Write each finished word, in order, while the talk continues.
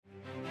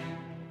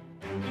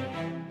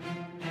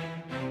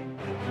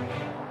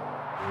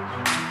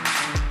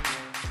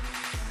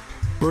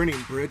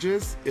Burning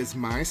bridges is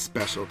my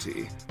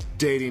specialty.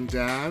 Dating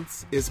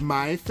dads is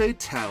my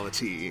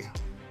fatality.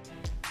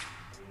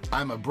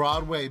 I'm a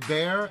Broadway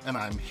bear, and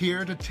I'm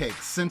here to take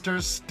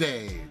center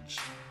stage.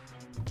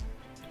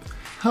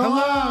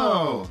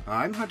 Hello!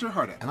 I'm Hunter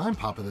Harden. And I'm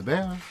Papa the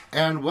Bear.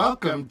 And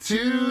welcome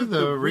to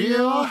the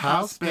Real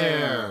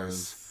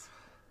Housebears.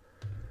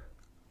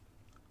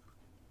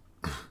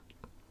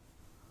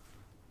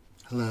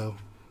 Hello.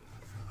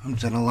 I'm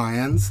Jenna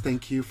Lyons.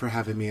 Thank you for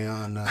having me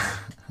on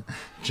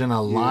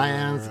Jenna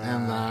Lyons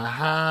in the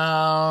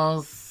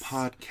house.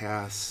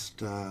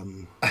 Podcast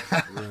room.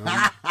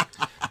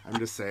 I'm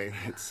just saying,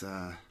 it's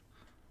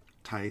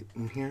tight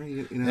in here.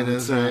 You know, It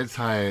is very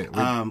tight.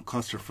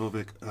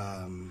 Claustrophobic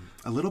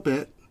a little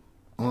bit.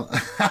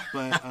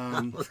 But,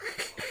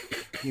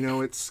 you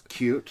know, it's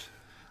cute.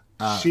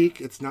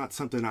 Chic. It's not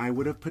something I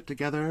would have put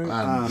together.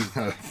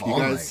 You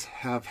guys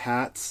have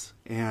hats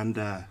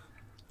and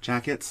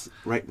jackets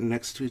right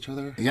next to each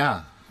other?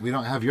 Yeah. We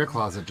don't have your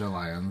closet, Jenna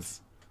Lyons.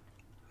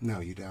 No,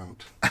 you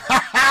don't.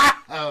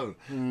 Oh,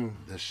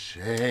 the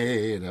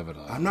shade of it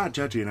all. I'm not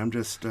judging. I'm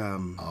just... she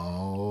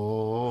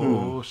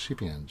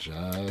being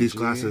judged. These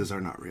glasses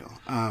are not real.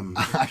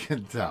 I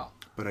can tell.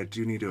 But I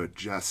do need to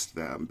adjust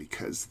them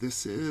because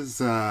this is,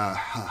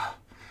 how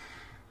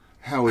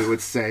we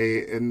would say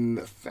in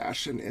the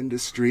fashion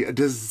industry, a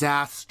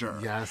disaster.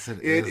 Yes,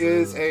 it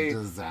is a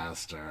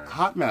disaster.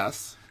 Hot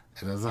mess.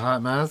 It is a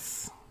hot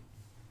mess.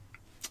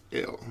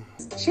 Ew.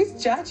 She's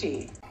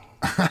judgy.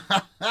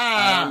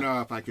 I don't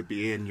know if I could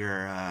be in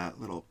your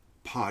little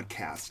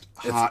podcast.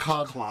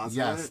 Hot closet.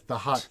 Yes, the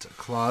hot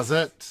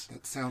closet.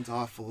 That sounds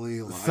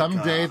awfully like...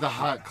 Someday the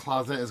hot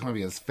closet is going to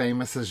be as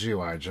famous as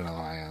you are, Jenna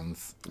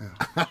Lyons.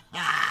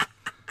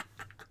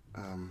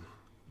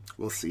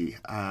 We'll see.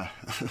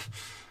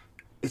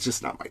 It's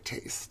just not my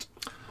taste.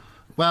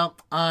 Well,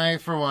 I,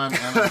 for one,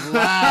 am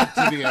glad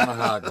to be in the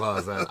hot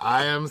closet.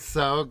 I am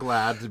so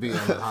glad to be in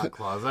the hot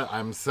closet.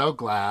 I'm so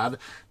glad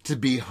to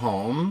be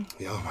home.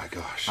 Oh, my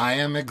gosh. I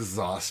am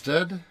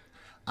exhausted.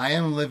 I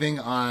am living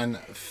on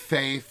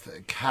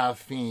faith,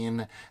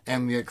 caffeine,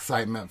 and the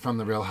excitement from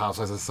the Real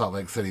Housewives of Salt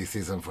Lake City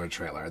Season 4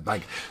 trailer.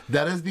 Like,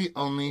 that is the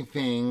only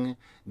thing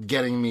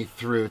getting me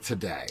through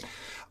today.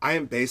 I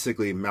am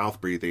basically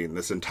mouth breathing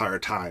this entire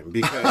time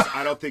because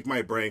I don't think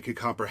my brain could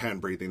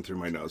comprehend breathing through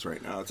my nose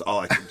right now. It's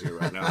all I can do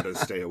right now to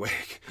stay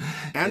awake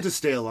and to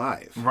stay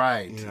alive.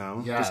 Right. You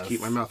know, yes. Just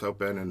keep my mouth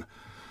open and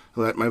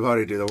let my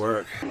body do the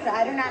work.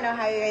 I do not know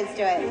how you guys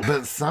do it.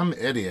 But some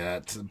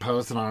idiot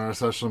posted on our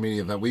social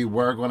media that we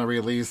were going to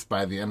release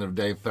by the end of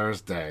day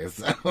Thursday.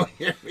 So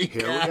here we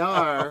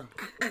are.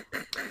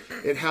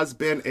 It has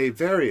been a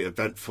very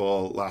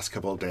eventful last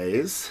couple of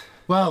days.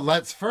 Well,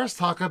 let's first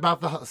talk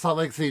about the Salt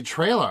Lake City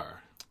trailer.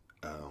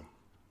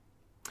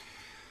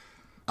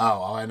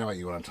 Oh, I know what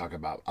you want to talk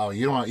about. Oh,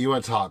 you want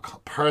to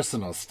talk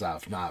personal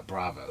stuff, not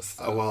Bravo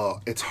stuff. Oh,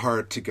 well, it's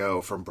hard to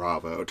go from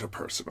Bravo to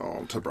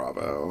personal to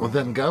Bravo. Well,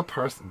 then go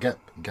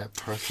get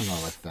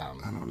personal with them.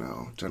 I don't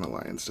know. Jenna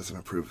Lyons doesn't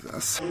approve of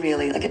this.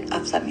 Really, like it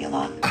upset me a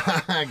lot.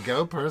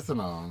 Go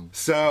personal.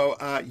 So,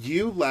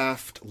 you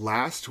left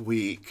last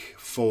week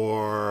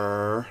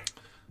for...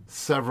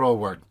 several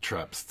work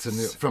trips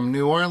from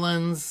New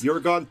Orleans. You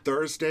were gone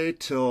Thursday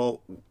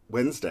till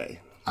Wednesday.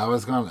 I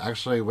was gone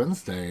actually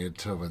Wednesday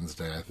to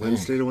Wednesday, I think.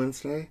 Wednesday to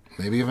Wednesday?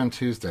 Maybe even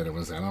Tuesday to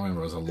Wednesday. I don't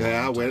remember. It was a long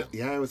time.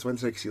 Yeah, it was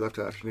Wednesday because you left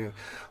in the afternoon.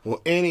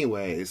 Well,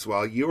 anyways,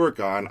 while you were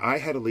gone, I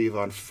had to leave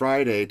on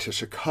Friday to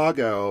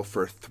Chicago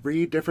for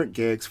 3 different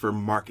gigs for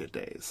market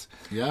days.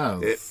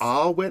 Yes. It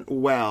all went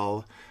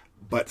well,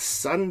 but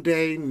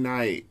Sunday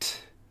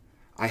night...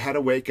 I had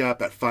to wake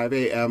up at 5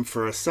 a.m.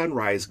 for a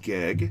sunrise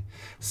gig.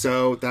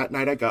 So that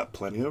night I got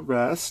plenty of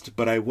rest,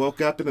 but I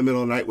woke up in the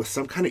middle of the night with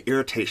some kind of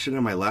irritation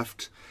in my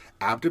left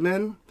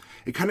abdomen.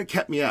 It kind of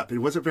kept me up. It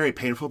wasn't very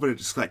painful, but it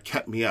just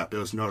kept me up. It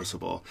was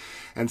noticeable.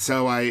 And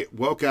so I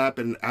woke up,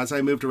 and as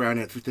I moved around,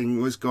 everything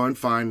was going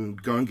fine,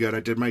 going good. I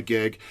did my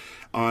gig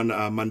on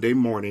Monday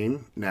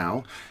morning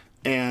now.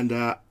 And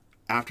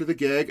after the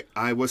gig,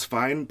 I was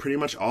fine pretty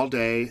much all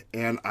day,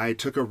 and I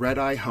took a red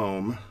eye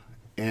home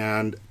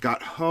and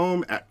got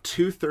home at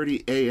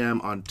 2:30 a.m.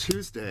 on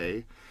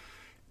Tuesday,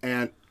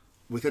 and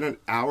within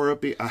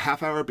a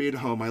half hour of being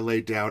home, I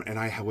laid down and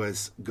I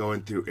was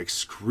going through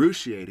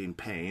excruciating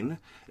pain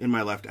in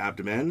my left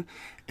abdomen,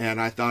 and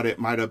I thought it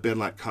might have been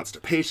like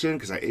constipation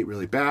because I ate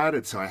really bad,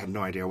 and so I had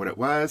no idea what it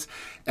was.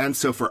 And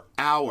so for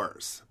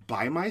hours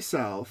by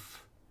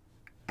myself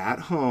at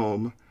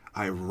home,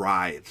 I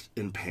writhed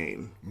in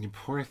pain. You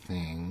poor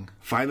thing.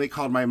 Finally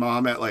called my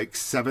mom at like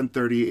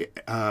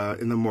 7:30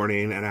 in the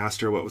morning and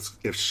asked her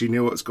if she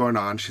knew what was going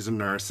on. She's a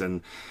nurse,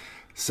 and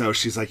so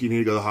she's like, "You need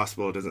to go to the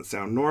hospital. It doesn't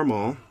sound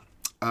normal."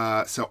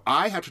 So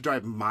I have to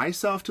drive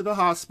myself to the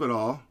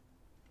hospital,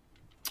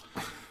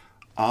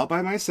 all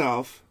by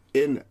myself,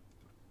 in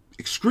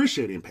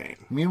excruciating pain.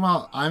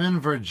 Meanwhile, I'm in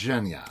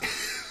Virginia.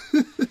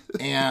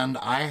 And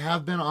I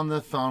have been on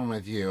the phone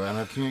with you, and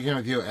I've communicated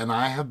with you, and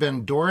I have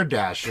been door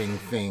dashing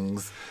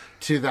things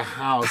to the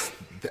house,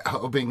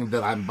 hoping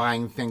that I'm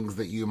buying things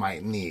that you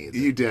might need.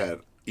 You did.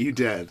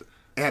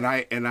 And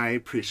I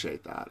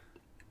appreciate that.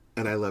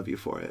 And I love you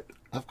for it.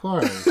 Of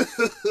course.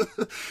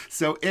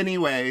 So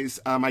anyways,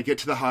 I get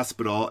to the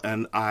hospital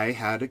and I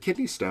had a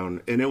kidney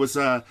stone. And it was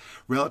a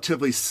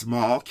relatively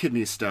small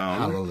kidney stone.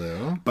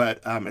 Hallelujah.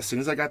 But as soon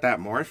as I got that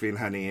morphine,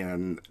 honey,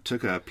 and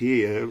took a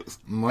pee,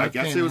 I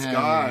guess it was honey.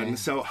 gone.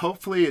 So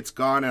hopefully it's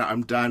gone and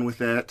I'm done with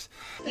it.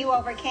 You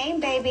overcame,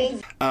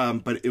 baby.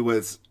 But it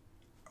was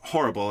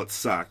horrible. It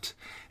sucked.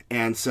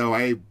 And so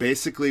I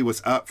basically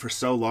was up for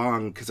so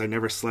long because I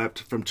never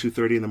slept from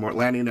 2:30 in the morning,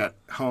 landing at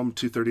home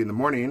 2:30 in the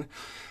morning.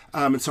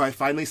 And so I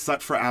finally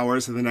slept for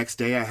hours, and the next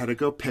day I had to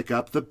go pick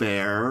up the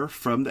bear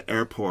from the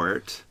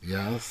airport.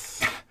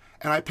 Yes.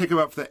 And I pick him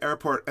up from the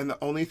airport, and the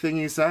only thing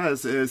he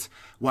says is,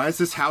 "Why is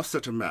this house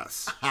such a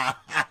mess?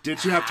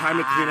 Did you have time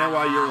to clean it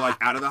while you were, like,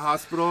 out of the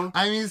hospital?"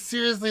 I mean,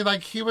 seriously,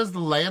 like, he was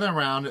laying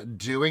around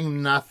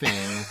doing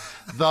nothing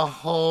the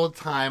whole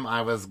time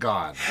I was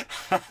gone.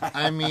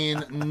 I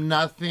mean,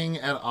 nothing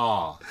at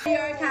all.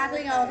 You're a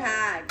cackling old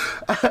hag.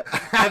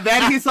 And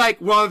then he's like,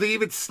 "Well, are there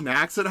even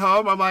snacks at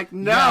home?" I'm like,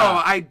 "No,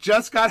 Yeah. I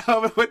just got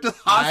home and went to the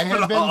I hospital."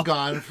 had been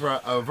gone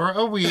for over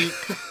a week,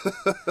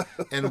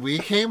 and we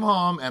came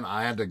home, and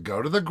I had to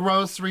go to the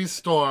grocery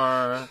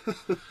store,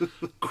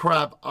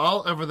 crap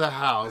all over the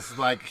house,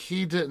 like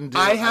he didn't do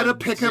I had a to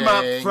pick him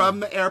up dang.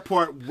 from the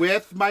airport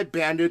with my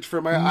bandage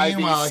for my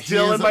Meanwhile, IV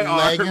still he in is my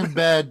laying arm. in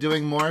bed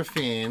doing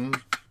morphine.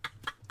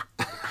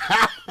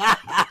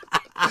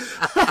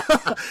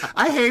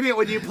 I hate it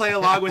when you play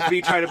along with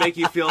me trying to make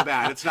you feel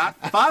bad. It's not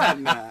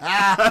fun. No,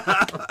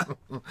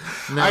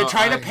 I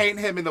try to paint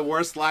him in the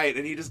worst light,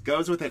 and he just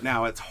goes with it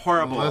now. It's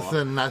horrible.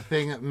 Listen, I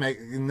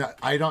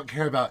don't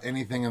care about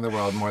anything in the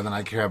world more than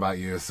I care about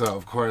you. So,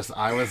 of course,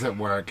 I was at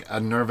work, a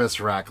nervous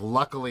wreck.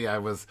 Luckily, I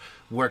was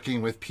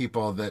working with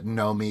people that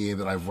know me,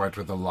 that I've worked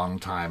with a long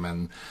time,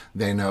 and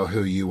they know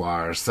who you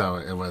are.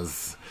 So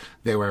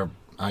they were,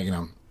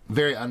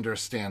 very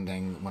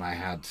understanding when I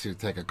had to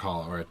take a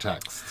call or a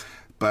text.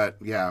 But,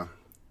 yeah,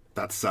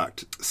 that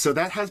sucked. So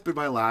that has been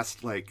my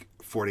last,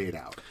 48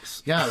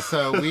 hours. Yeah,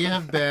 so we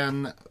have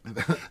been...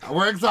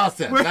 we're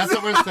exhausted. That's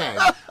what we're saying.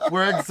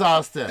 We're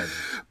exhausted.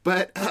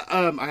 But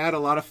I had a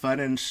lot of fun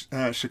in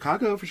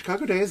Chicago for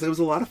Chicago Days. It was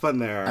a lot of fun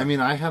there. I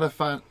mean, I had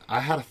fun. You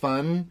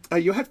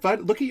had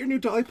fun? Look at your new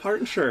Dolly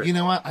Parton shirt. You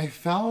know what? I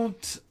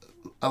felt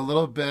a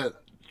little bit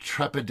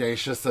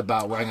trepidatious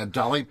about wearing a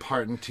Dolly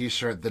Parton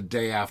t-shirt the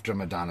day after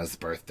Madonna's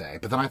birthday.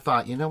 But then I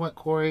thought, you know what,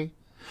 Corey?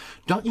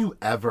 Don't you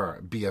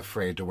ever be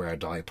afraid to wear a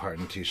Dolly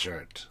Parton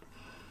t-shirt.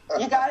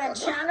 You gotta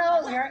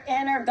channel your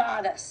inner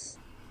goddess.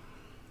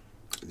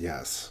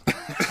 Yes.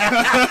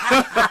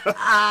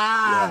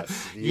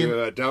 Yes.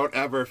 You don't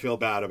ever feel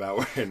bad about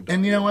wearing Dolly.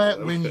 And you know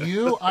what? When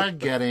you are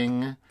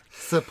getting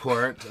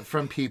support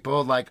from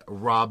people like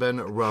Robin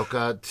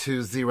Roca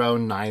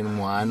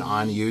 2091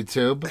 on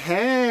YouTube,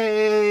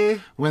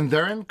 Hey! when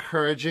they're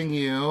encouraging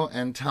you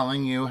and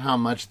telling you how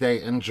much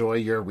they enjoy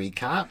your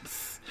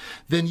recaps,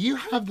 then you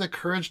have the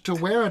courage to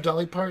wear a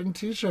Dolly Parton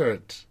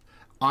t-shirt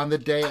on the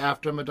day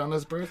after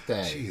Madonna's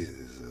birthday.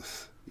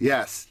 Jesus.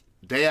 Yes.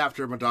 Day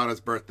after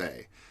Madonna's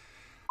birthday.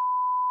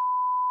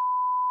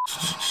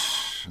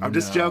 I'm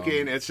just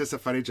joking. It's just a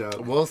funny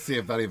joke. We'll see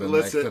if that even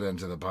makes it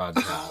into the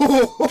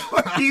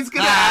podcast. He's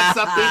going to add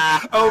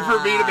something over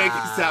me to make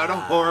it sound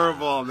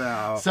horrible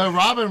now. So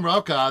Robin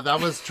Roca,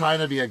 that was trying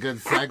to be a good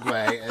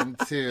segue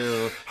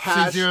into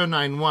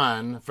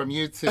 2091 from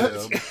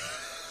YouTube.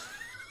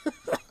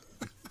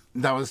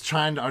 That was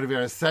trying to be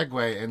a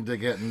segue into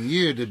getting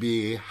you to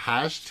be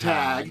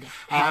hashtag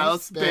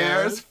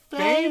Housebears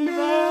famous.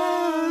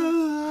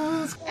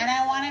 And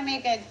I want to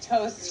make a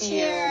toast to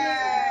you.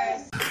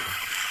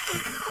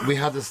 We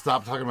had to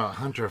stop talking about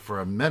Hunter for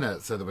a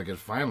minute so that we could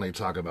finally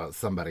talk about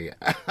somebody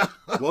else.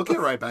 We'll get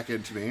right back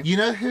into me. You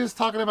know who's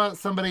talking about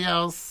somebody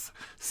else?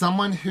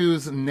 Someone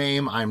whose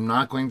name I'm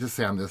not going to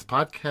say on this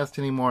podcast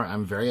anymore.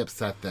 I'm very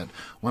upset that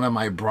one of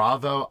my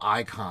Bravo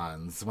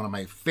icons, one of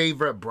my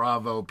favorite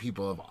Bravo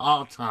people of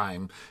all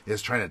time,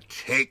 is trying to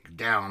take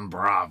down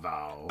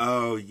Bravo.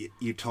 Oh,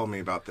 you told me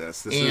about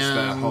this. This is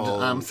the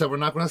whole... So we're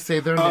not going to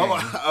say their name.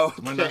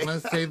 Okay. We're not going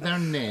to say their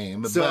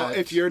name. So but...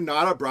 if you're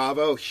not a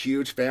Bravo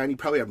huge fan, you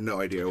probably have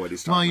no idea what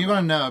he's talking Well, about. you're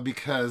going to know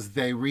because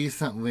they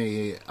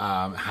recently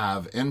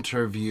have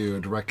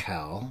interviewed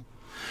Raquel,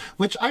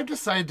 which I've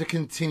decided to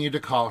continue to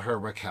call her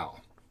Raquel.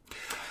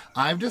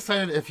 I've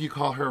decided if you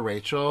call her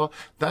Rachel,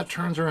 that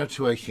turns her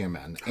into a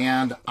human.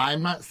 And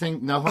I'm not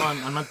saying, no, hold on,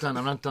 I'm not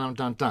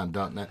done.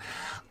 Don't.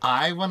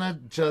 I want to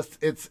just,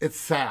 it's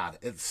sad.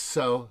 It's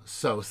so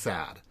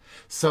sad.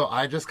 So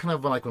I just kind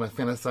of want to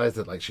fantasize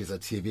that she's a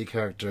TV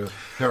character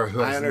who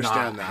has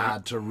not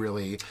had to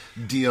really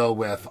deal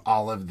with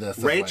all of this.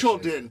 Rachel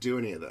didn't do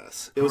any of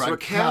this. It was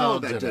Raquel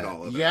that did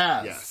all of it.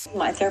 Yes.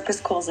 My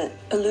therapist calls it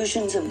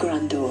illusions of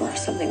grandeur or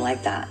something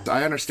like that.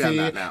 I understand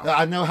that now.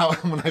 I know how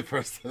when I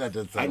first said that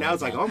did sound. I know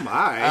it's like, oh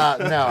my.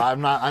 No,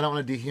 I'm not. I don't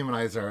want to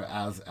dehumanize her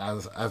as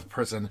a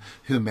person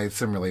who made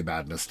some really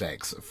bad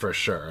mistakes for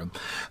sure.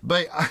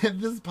 But in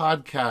this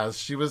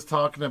podcast, she was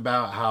talking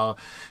about how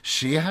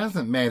she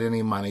hasn't made get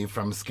any money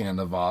from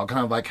Scandival.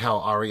 Kind of like how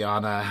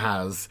Ariana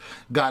has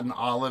gotten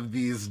all of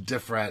these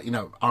different,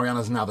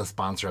 Ariana's now the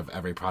sponsor of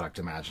every product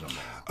imaginable.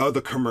 Oh,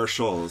 the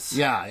commercials.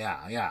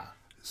 Yeah.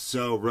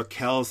 So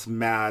Raquel's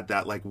mad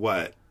that, like,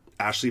 what?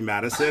 Ashley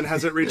Madison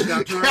hasn't reached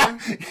out to her?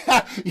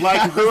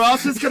 Like, who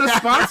else is going to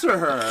sponsor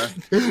her?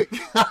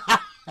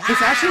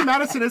 Because Ashley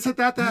Madison, isn't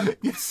that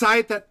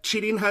site that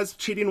cheating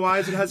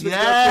wives and husbands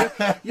go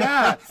to?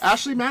 Yeah,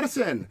 Ashley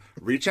Madison.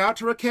 Reach out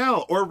to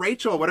Raquel or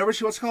Rachel, whatever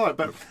she wants to call it.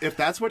 But if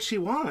that's what she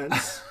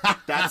wants,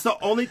 that's the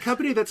only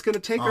company that's going to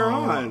take her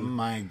on. Oh,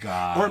 my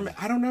God. Or,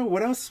 I don't know,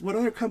 what else? What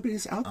other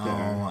companies out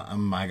there? Oh,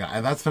 my God.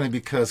 And that's funny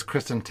because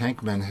Kristen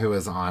Tankman, who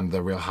is on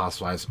the Real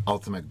Housewives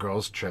Ultimate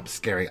Girls Trip,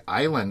 Scary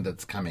Island,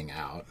 that's coming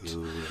out,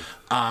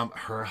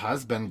 her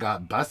husband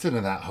got busted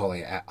in that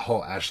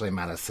whole Ashley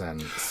Madison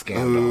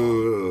scandal.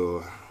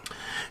 Ooh.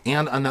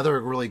 And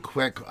another really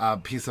quick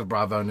piece of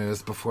Bravo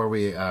news before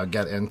we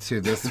get into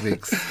this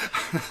week's.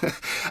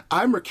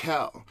 I'm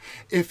Raquel.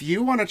 If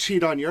you want to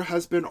cheat on your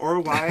husband or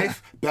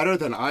wife better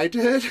than I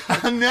did,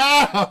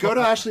 no! Go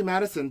to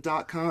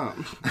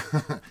ashleymadison.com.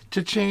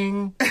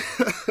 Cha-ching.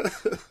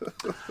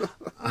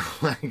 Oh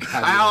my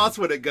God. How else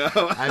would it go?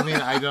 I mean,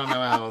 I don't know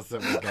how else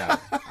it would go.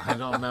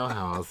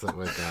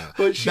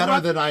 But better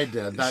than I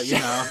did.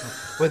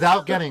 That,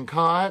 without getting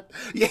caught.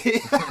 Yeah.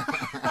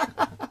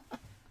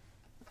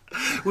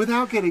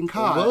 Without getting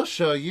caught. We'll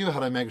show you how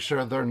to make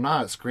sure they're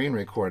not screen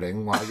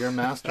recording while you're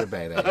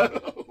masturbating.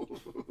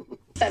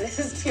 This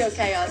is pure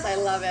chaos. I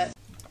love it.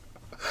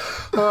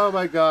 Oh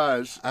my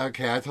gosh.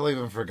 Okay, I totally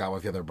even forgot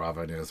what the other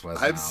Bravo news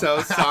was. I'm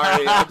so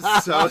sorry.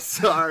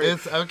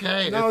 It's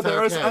okay. No,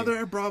 there was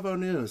other Bravo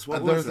news.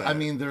 What was it? I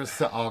mean,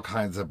 there's all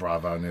kinds of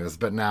Bravo news,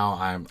 but now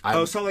I'm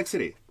Salt Lake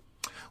City.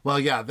 Well,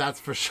 yeah, that's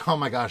for sure. Oh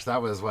my gosh,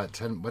 that was what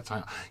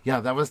time? Yeah,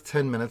 that was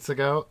 10 minutes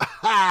ago.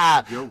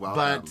 You're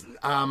welcome.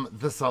 But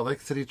the Salt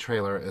Lake City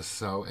trailer is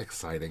so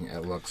exciting.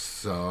 It looks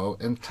so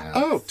intense.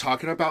 Oh,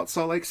 talking about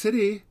Salt Lake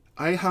City,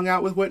 I hung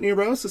out with Whitney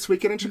Rose this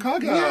weekend in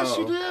Chicago. Yes,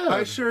 you did.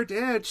 I sure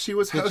did. She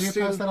was hosting. Did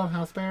you post that on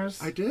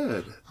Housebears? I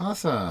did.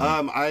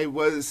 Awesome. I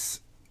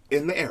was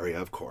in the area,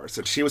 of course,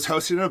 and she was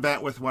hosting an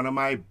event with one of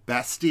my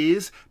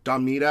besties,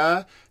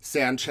 Domita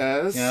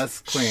Sanchez.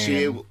 Yes, queen.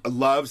 She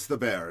loves the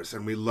Bears,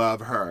 and we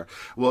love her.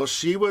 Well,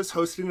 she was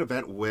hosting an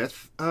event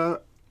with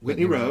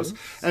Whitney Rose,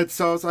 and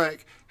so I was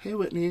like, "Hey,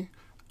 Whitney,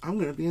 I'm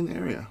going to be in the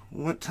area.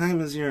 What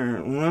time is your..."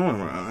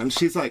 And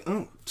she's like,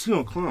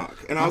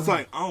 2:00. And I was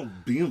like, "I'll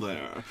be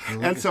there."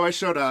 And so I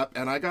showed up,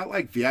 and I got,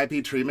 like,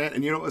 VIP treatment.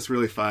 And you know what was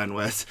really fun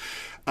was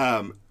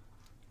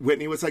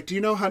Whitney was like, "Do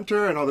you know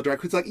Hunter?" And all the drag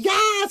queens like,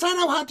 "Yes, I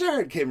know Hunter!"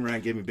 And came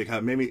around, gave me a big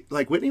hug. Made me,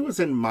 like, Whitney was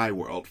in my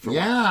world for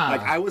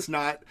like, I was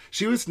not...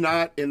 She was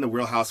not in the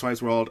Real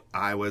Housewives world.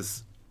 I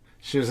was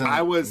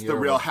the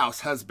Real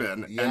House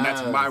husband, and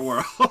that's my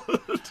world.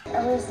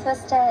 Are we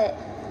supposed to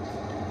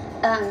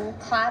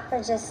clap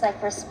or just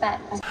like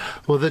respect?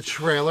 Well, the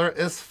trailer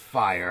is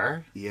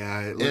fire.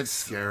 Yeah, it looks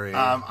scary.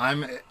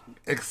 I'm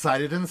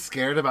excited and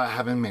scared about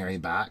having Mary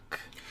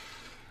back.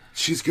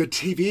 She's good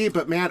TV,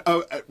 but man,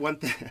 one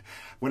thing,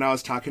 when I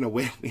was talking to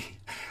Whitney,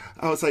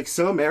 I was like,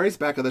 "So Mary's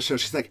back on the show."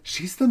 She's like,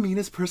 "She's the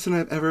meanest person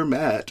I've ever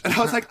met." And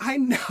I was like, "I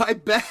know, I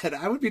bet.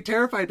 I would be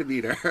terrified to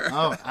meet her."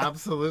 Oh,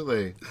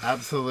 absolutely.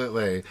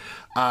 Absolutely.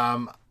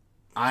 I'm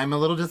a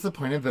little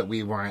disappointed that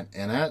we weren't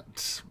in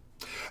it.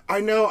 I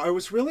know. I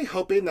was really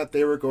hoping that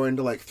they were going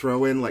to, like,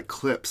 throw in, like,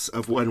 clips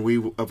of what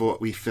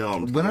we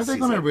filmed. When are they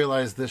going to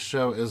realize this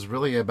show is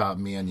really about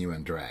me and you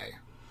and Dre?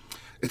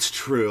 It's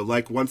true.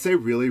 Like, once they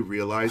really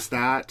realize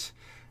that,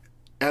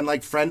 and,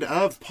 like, friend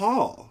of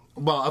Paul.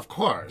 Well, of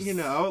course.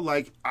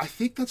 Like, I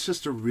think that's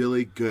just a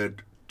really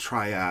good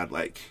triad.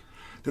 Like,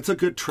 that's a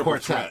good triple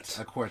threat.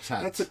 A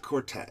quartet. That's a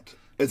quartet.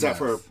 Is that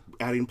for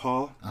adding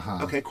Paul?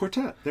 Uh-huh. Okay,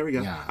 quartet. There we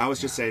go. Yeah, I was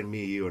just saying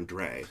me, you, and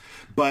Dre.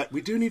 But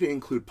we do need to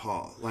include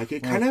Paul. Like,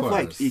 it kind of,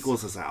 like,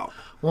 equals us out.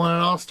 Well,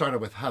 it all started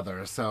with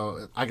Heather,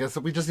 so I guess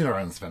we just need our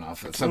own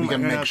spinoff. So we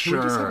can make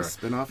sure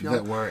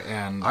that we're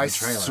in the trailer. I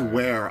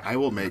swear I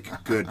will make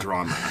good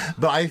drama.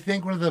 But I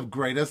think one of the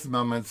greatest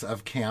moments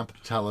of camp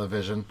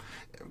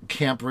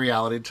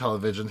reality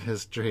television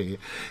history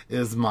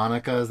is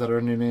Monica. Is that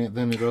her new name?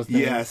 The new girl's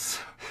name? Yes.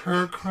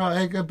 Her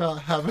crying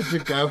about having to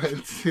go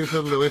into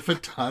the Louis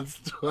Vuitton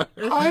store.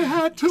 I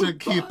had to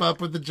keep up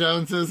with the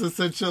Joneses,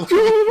 essentially.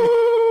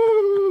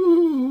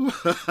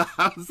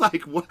 I was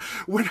like,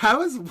 when I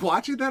was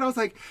watching that, I was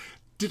like,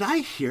 did I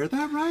hear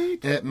that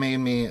right? It made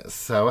me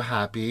so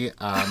happy.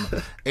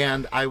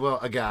 And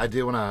I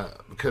do want to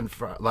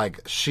confirm,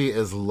 like, she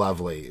is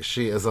lovely.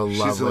 She is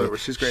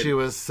she's great. She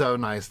was so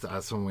nice to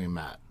us when we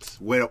met.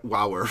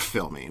 While we're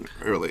filming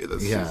early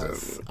this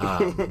season.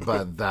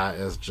 But that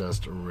is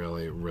just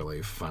really,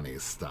 really funny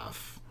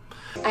stuff.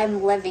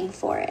 I'm living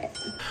for it.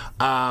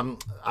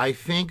 I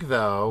think,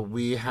 though,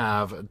 we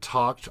have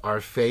talked our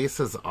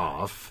faces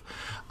off,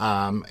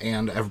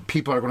 and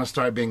people are going to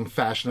start being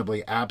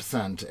fashionably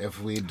absent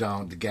if we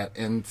don't get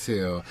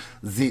into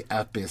the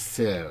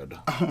episode.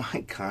 Oh my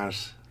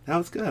gosh, that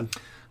was good.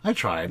 I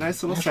tried.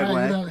 Nice little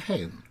segue.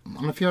 Hey,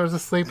 if you was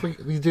asleep,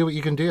 you do what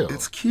you can do.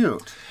 It's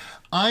cute.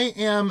 I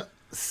am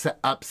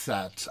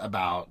upset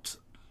about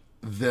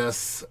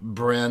this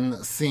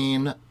Bryn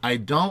scene. I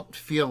don't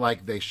feel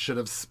like they should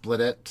have split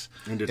it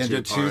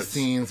into two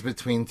scenes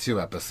between 2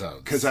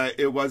 episodes. Because I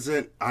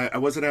wasn't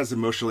as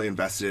emotionally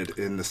invested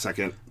in the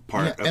second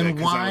part of it.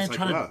 And why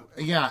try to?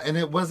 and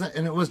it wasn't,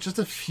 and it was just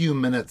a few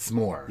minutes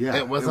more. Yeah,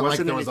 it wasn't like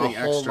there was a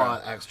whole extra.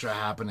 lot extra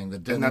happening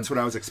that didn't. And that's what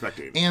I was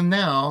expecting. And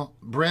now,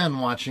 Bryn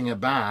watching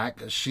it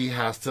back, she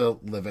has to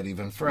live it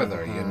even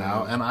further, you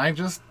know? And I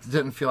just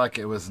didn't feel like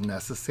it was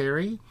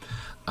necessary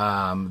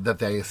that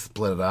they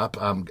split it up.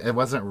 It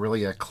wasn't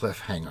really a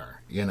cliffhanger,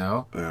 you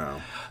know?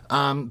 Yeah.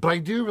 But I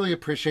do really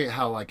appreciate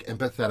how, like,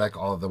 empathetic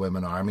all of the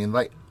women are. I mean,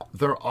 like,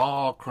 they're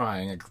all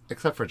crying,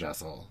 except for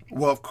Jessel.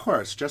 Well, of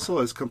course, Jessel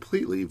is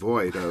completely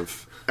void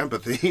of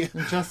empathy.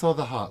 Jessel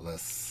the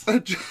Heartless.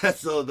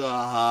 Jessel the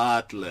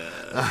Heartless.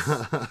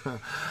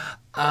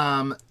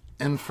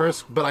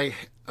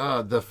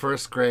 The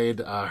first grade,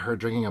 her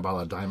drinking a bottle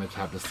of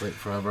Dimetapp to sleep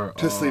forever.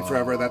 To sleep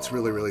forever. That's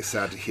really, really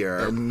sad to hear.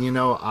 And you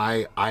know,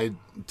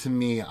 to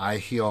me, I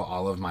heal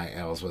all of my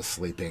ails with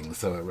sleeping.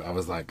 So I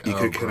was like, you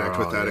could connect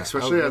with that, yeah.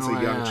 especially as a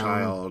young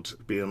child,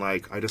 being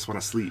like, I just want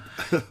to sleep.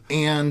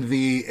 And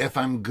if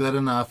I'm good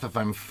enough, if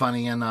I'm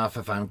funny enough,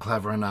 if I'm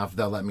clever enough,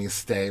 they'll let me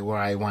stay where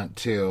I want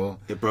to.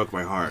 It broke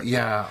my heart.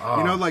 Yeah. Oh.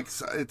 You know, like,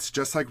 it's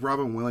just like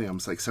Robin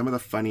Williams. Like, some of the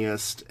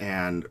funniest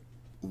and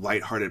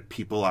lighthearted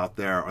people out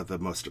there are the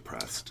most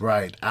depressed.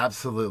 Right,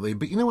 absolutely.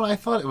 But you know what? I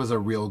thought it was a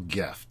real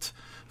gift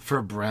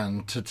for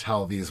Bryn to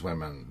tell these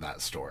women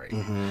that story.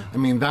 Mm-hmm. I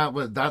mean,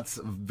 that's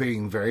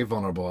being very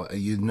vulnerable.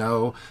 You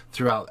know,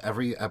 throughout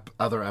every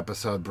other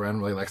episode,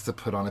 Bryn really likes to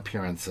put on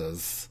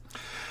appearances.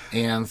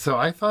 And so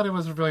I thought it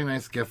was a really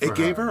nice gift for her. It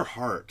gave her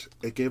heart.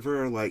 It gave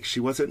her, like, she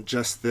wasn't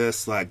just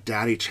this, like,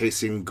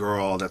 daddy-chasing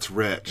girl that's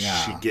rich.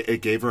 Yeah.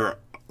 It gave her,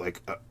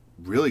 like, a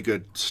really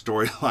good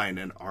storyline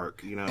and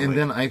arc, you know. And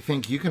then I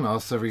think you can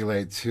also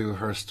relate to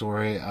her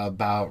story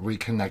about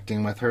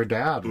reconnecting with her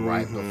dad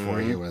right before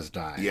he was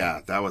dying.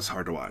 Yeah, that was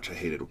hard to watch. I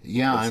hated.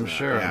 Yeah, I'm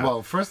sure. Yeah.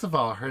 Well, first of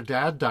all, her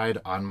dad died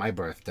on my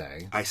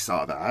birthday. I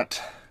saw that.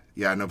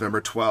 Yeah,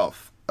 November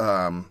 12th.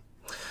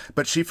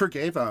 But she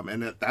forgave him,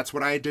 and that's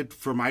what I did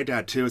for my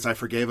dad too. Is I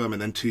forgave him,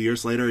 and then 2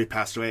 years later he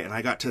passed away, and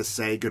I got to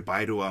say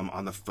goodbye to him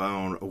on the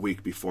phone a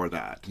week before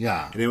that.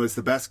 Yeah, and it was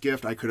the best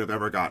gift I could have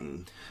ever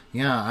gotten.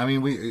 Yeah, I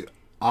mean you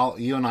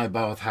and I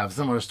both have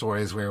similar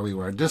stories where we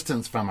were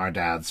distanced from our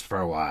dads for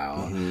a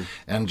while,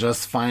 and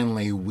just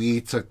finally we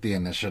took the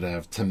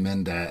initiative to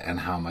mend it, and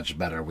how much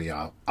better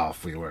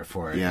off we were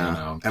for it. Yeah, you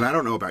know? And I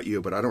don't know about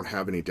you, but I don't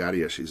have any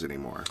daddy issues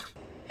anymore.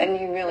 And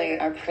you really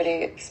are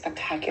pretty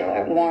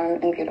spectacular,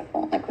 warm and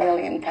beautiful, like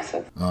really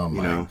impressive. Oh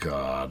my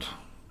God.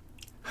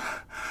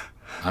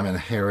 I'm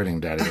inheriting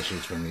daddy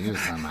issues from you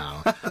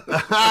somehow. But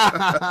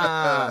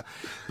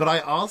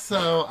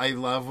I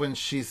love when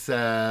she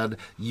said,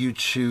 you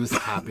choose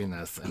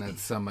happiness, and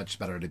it's so much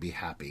better to be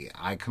happy.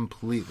 I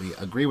completely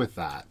agree with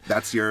that.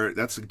 That's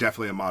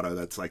definitely a motto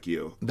that's like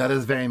you. That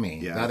is very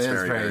me. Yeah, that is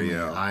very me.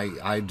 you.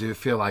 I do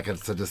feel like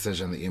it's a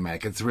decision that you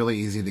make. It's really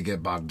easy to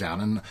get bogged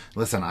down. And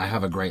listen, I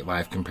have a great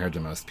life compared to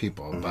most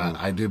people, but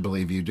I do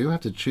believe you do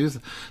have to choose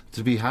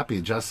to be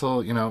happy.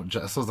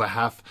 Jessel's a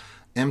half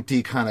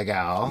empty kind of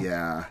gal.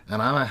 Yeah.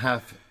 And I'm a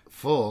half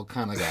full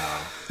kind of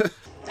gal.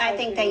 I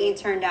think that you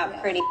turned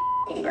out pretty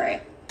great.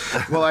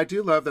 Well, I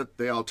do love that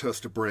they all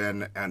toast to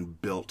Bryn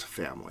and built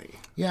family.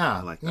 Yeah.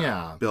 I like that.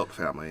 Yeah. Built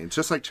family. It's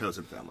just like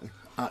chosen family.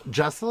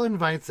 Jessel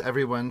invites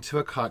everyone to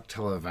a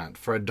cocktail event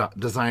for a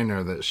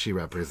designer that she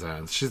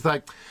represents. She's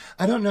like,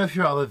 I don't know if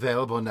you're all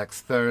available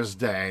next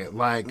Thursday.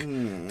 Like,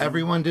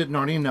 everyone didn't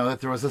already know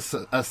that there was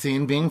a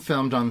scene being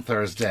filmed on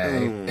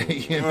Thursday.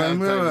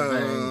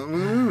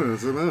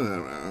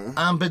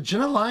 But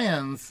Jenna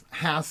Lyons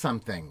has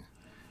something.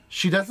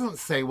 She doesn't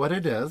say what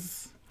it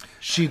is.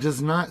 She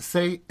does not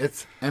say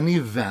it's an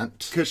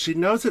event. Because she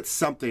knows it's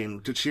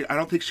something. I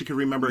don't think she can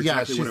remember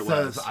exactly what it was.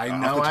 Yeah, she says, I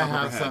know I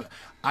have some.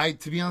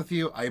 To be honest with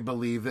you, I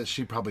believe that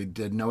she probably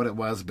did know what it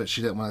was, but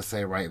she didn't want to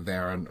say right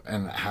there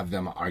and have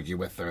them argue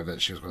with her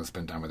that she was going to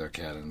spend time with her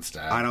kid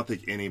instead. I don't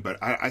think anybody.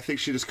 I think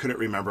she just couldn't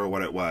remember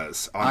what it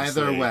was,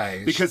 honestly. Either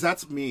way. Because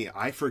that's me.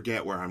 I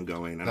forget where I'm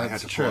going, and I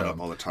have to pull it up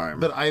all the time.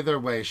 But either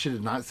way, she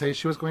did not say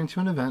she was going to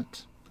an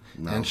event,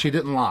 and she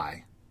didn't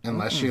lie.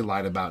 Unless she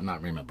lied about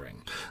not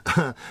remembering.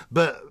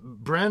 But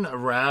Bryn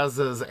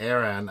razzes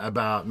Aaron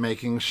about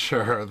making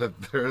sure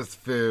that there's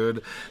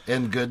food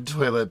and good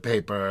toilet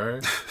paper.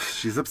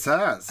 She's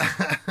obsessed.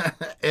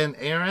 And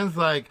Aaron's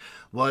like,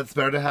 well, it's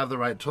better to have the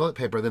right toilet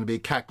paper than to be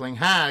cackling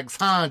hags,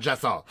 huh,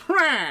 Jessel?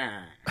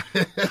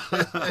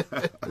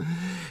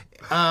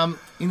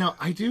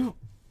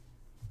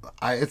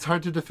 It's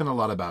hard to defend a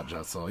lot about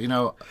Jessel.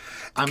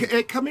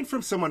 Coming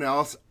from someone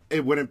else,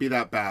 it wouldn't be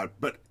that bad.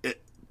 But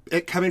it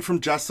coming from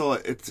Jessel,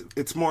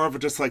 it's more of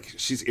just like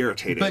she's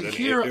irritated. But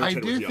here, I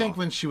do think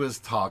when she was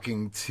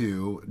talking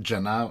to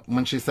Jenna,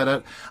 when she said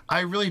it,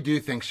 I really do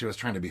think she was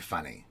trying to be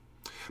funny.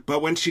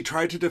 But when she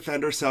tried to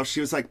defend herself, she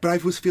was like, but I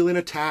was feeling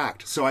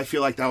attacked. So I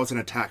feel like that was an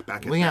attack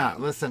back at Well, yeah,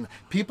 them. listen,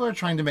 people are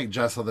trying to make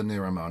Jessel the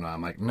new Ramona.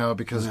 I'm like, no,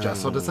 because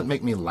Jessel doesn't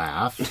make me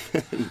laugh.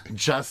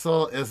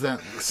 Jessel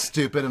isn't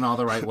stupid in all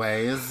the right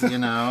ways, you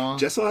know?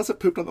 Jessel hasn't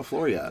pooped on the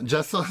floor yet.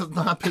 Jessel has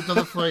not pooped on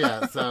the floor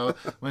yet. So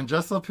when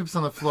Jessel poops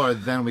on the floor,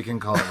 then we can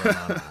call it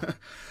Ramona.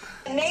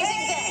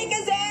 Amazing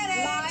thing.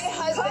 My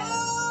husband.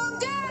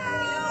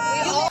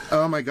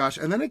 Oh my gosh.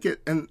 And then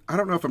and I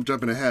don't know if I'm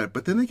jumping ahead,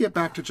 but then they get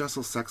back to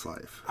Jessel's sex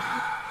life.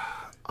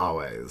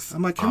 Always.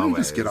 I'm like, can we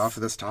just get off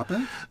of this topic?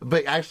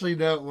 But actually,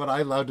 no, what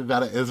I loved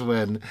about it is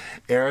when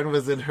Erin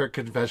was in her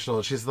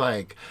confessional, she's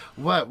like,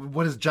 what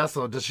is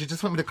Jessel? Does she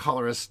just want me to call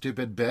her a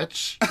stupid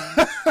bitch?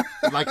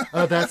 Like,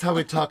 oh, that's how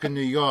we talk in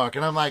New York.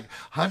 And I'm like,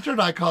 Hunter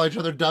and I call each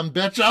other dumb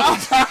bitch all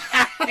the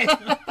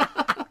time.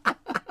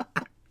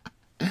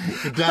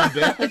 Dumb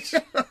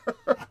bitch.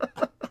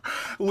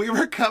 We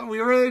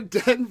were in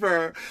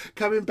Denver,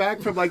 coming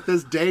back from like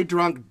this day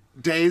drunk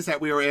days that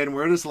we were in. We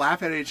were just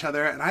laughing at each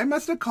other, and I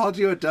must have called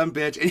you a dumb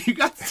bitch, and you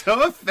got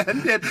so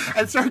offended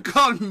and started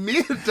calling me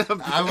a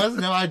dumb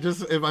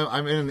bitch.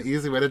 I'm in an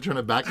easy way to turn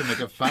it back and make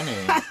it funny.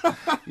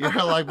 You're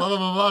like, blah, blah,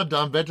 blah, blah,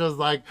 dumb bitch. I was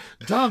like,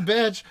 dumb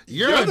bitch,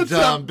 you're a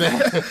dumb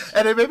bitch.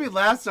 And it made me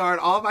laugh so hard.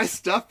 All my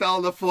stuff fell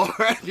on the floor,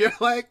 and you're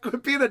like,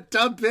 quit being a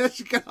dumb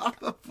bitch, get off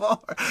the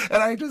floor.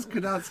 And I just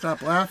could not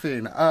stop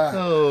laughing.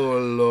 Oh,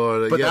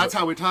 Lord. But that's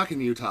how we talk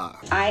in Utah.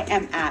 I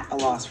am at a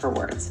loss for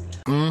words.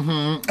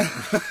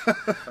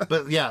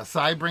 But yeah,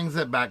 Sai brings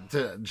it back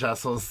to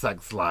Jessel's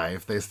sex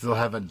life. They still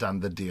haven't done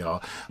the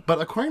deal.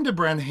 But according to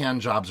Bren,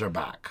 hand jobs are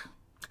back.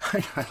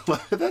 I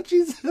love that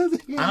she says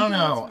it. I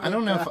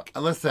don't know.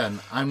 Listen,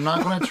 I'm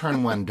not going to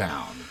turn one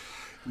down.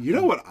 You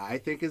know what I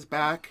think is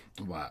back?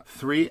 What?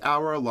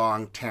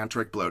 3-hour-long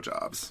tantric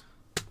blowjobs.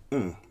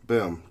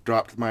 Boom.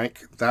 Dropped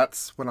mic.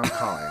 That's what I'm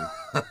calling.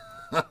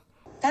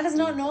 That is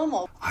not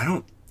normal. I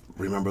don't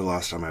remember the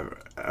last time I've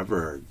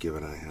ever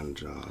given a hand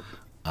job.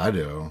 I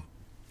do.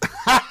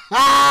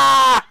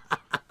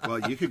 Well,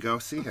 you could go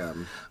see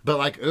him. But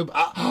like,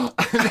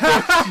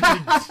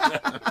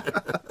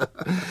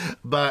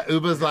 but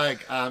Uba's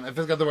like, if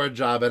it's got the word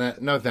job in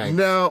it, no thanks.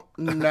 No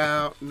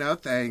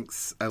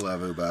thanks. I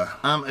love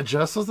Uba.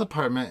 Jessel's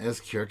apartment is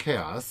pure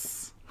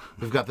chaos.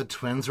 We've got the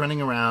twins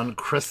running around.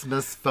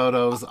 Christmas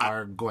photos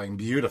are going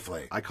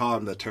beautifully. I call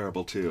them the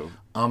terrible two.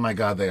 Oh my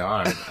God, they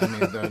are. I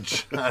mean, they're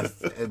just...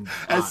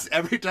 As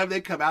every time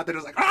they come out, they're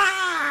just like,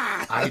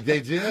 ah!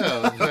 They do.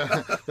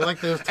 They're like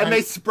those tiny... And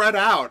they spread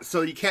out,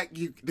 so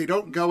they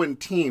don't go in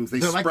teams. They're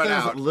spread like those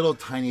out. Little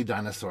tiny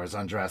dinosaurs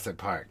on Jurassic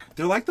Park.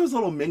 They're like those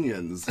little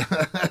minions.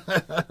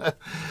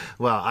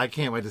 Well, I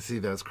can't wait to see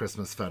those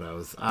Christmas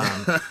photos.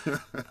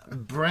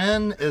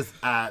 Bren is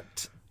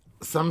at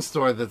some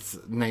store that's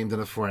named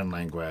in a foreign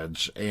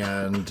language,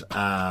 and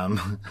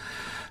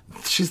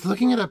she's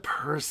looking at a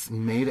purse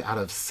made out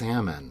of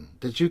salmon.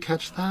 Did you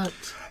catch that?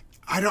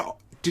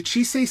 Did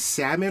she say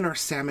salmon or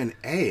salmon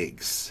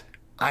eggs?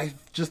 I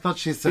just thought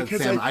she said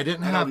Because salmon. I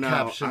didn't have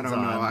captions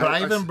on.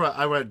 But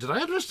I read, did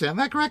I understand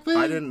that correctly?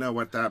 I didn't know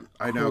what that...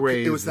 I know.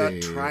 Crazy. It was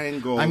that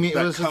triangle. I mean,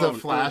 it was cone. just a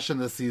flash in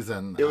the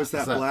season. It was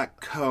that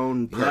black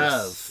cone purse.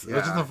 Yes. Yeah. It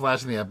was just a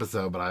flash in the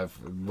episode, but I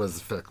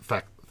was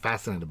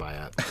fascinated by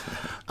it.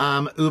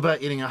 Uba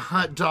eating a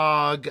hot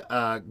dog,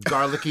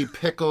 garlicky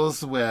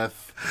pickles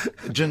with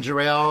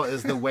ginger ale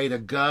is the way to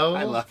go.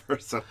 I love her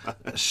so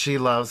much. She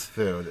loves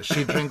food.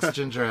 She drinks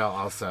ginger ale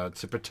also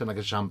to pretend like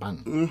a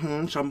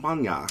champagne.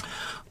 Champagne.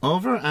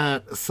 Over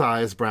at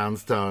Sai's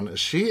Brownstone,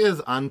 she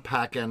is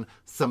unpacking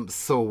some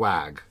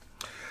swag.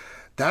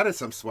 That is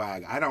some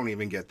swag. I don't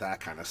even get that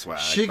kind of swag.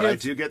 I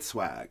do get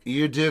swag.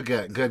 You do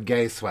get good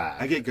gay swag.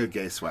 I get good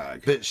gay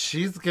swag. But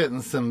she's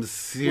getting some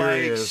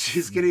serious...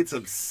 she's getting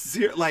some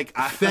serious...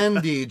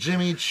 Fendi,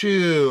 Jimmy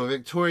Choo,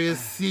 Victoria's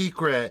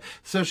Secret.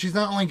 So she's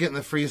not only getting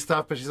the free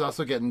stuff, but she's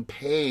also getting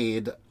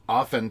paid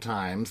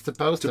oftentimes to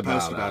post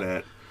about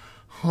it.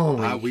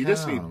 Holy we cow.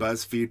 just need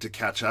BuzzFeed to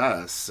catch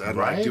us and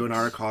Right? do an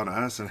article on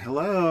us and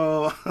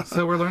hello.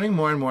 So we're learning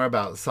more and more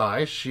about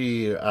Sai.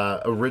 She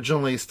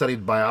originally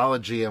studied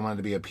biology and wanted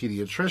to be a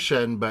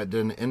pediatrician, but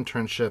did an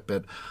internship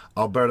at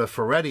Alberta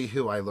Ferretti,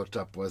 who I looked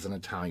up was an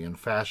Italian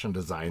fashion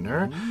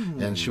designer.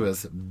 And she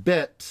was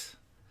bit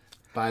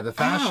by the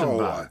fashion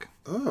bug.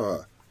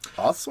 Ugh.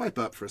 I'll swipe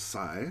up for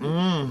Sai.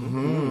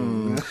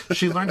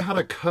 She learned how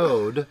to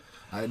code.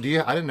 I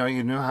didn't know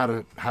you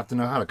have to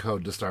know how to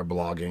code to start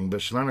blogging, but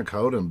she learned to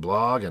code and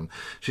blog, and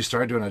she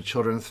started doing a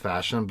children's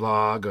fashion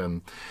blog,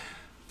 and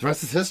the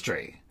rest is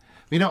history.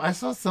 You know, I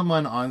saw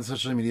someone on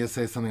social media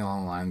say something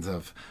along the lines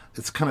of,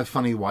 it's kind of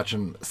funny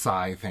watching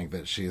Sai think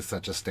that she is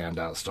such a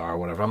standout star or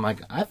whatever. I'm like,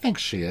 I think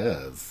she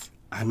is.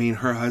 I mean,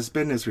 her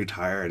husband is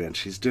retired and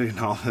she's doing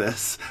all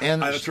this.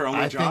 And that's her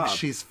only job. I think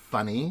she's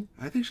funny.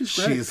 I think she's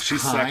great.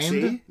 She's kind.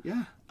 Sexy.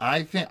 Yeah.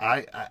 I think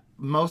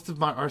most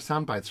of our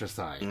sound bites are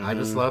Sai. I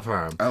just love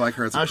her. I like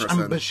her as a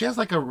person. But she has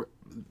like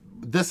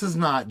this is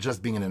not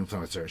just being an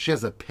influencer. She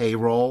has a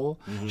payroll.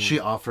 She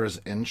offers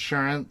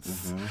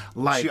insurance.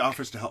 She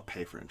offers to help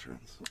pay for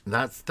insurance.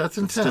 That's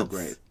intense. still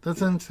great.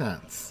 That's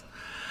intense.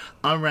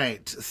 All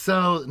right,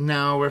 so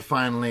now we're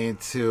finally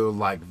to,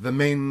 like, the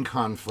main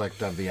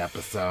conflict of the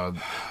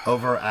episode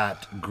over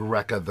at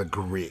Greca the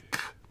Greek.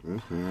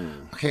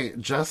 Okay,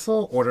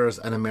 Jessel orders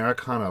an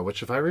Americano,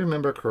 which, if I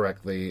remember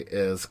correctly,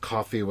 is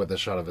coffee with a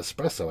shot of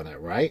espresso in it,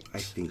 right? I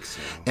think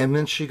so. And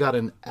then she got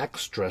an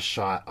extra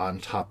shot on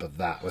top of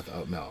that with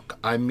oat milk.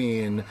 I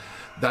mean,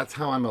 that's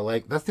how I'm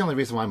awake. That's the only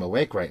reason why I'm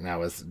awake right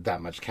now is that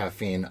much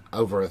caffeine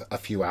over a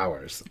few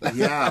hours.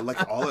 Yeah,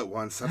 like all at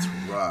once. That's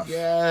rough.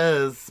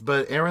 Yes,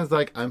 but Aaron's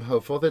like, I'm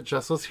hopeful that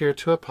Jessel's here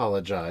to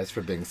apologize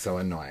for being so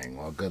annoying.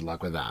 Well, good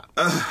luck with that.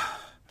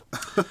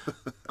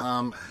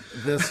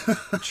 This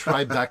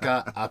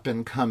Tribeca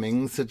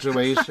up-and-coming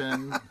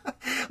situation.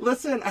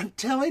 Listen, I'm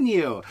telling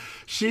you,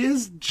 she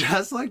is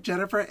just like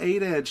Jennifer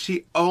Aiden.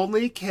 She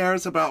only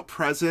cares about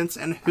presents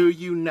and who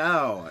you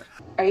know.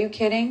 Are you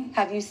kidding?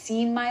 Have you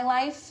seen my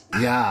life?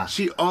 Yeah.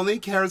 She only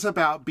cares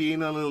about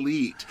being an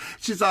elite.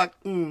 She's like,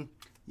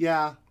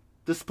 yeah,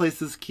 this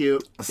place is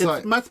cute. So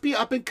It must be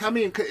up and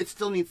coming. It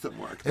still needs some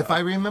work, though. If I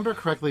remember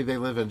correctly, they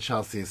live in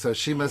Chelsea, so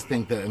she must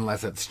think that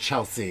unless it's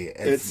Chelsea,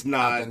 it's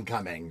not up and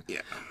coming.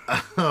 Yeah.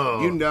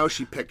 Oh. You know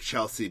she picked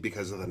Chelsea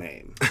because of the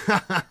name.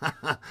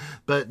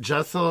 But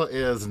Jessel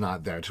is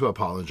not there to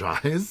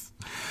apologize.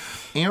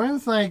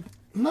 Aaron's like,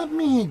 let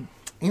me...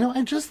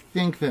 I just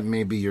think that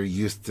maybe you're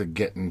used to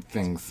getting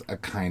things a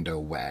kind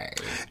of way.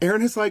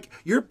 Aaron is like,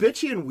 you're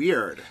bitchy and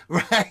weird.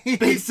 Right?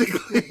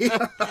 Basically.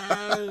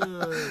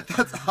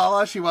 That's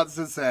all she wants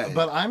to say.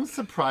 But I'm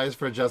surprised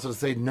for Jessel to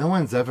say, no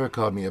one's ever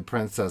called me a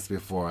princess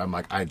before. I'm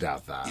like, I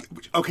doubt that.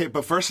 Okay,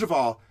 but first of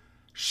all,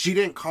 she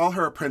didn't call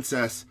her a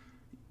princess.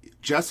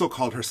 Jessel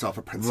called herself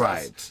a princess.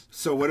 Right.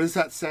 So what does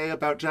that say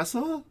about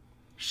Jessel?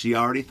 She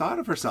already thought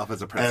of herself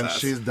as a princess. And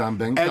she's done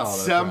being and called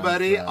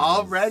somebody a princess.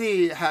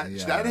 already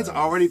Yes. That has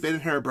already been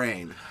in her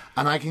brain.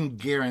 And I can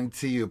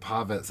guarantee you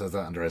Pavitt says that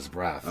under his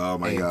breath. Oh,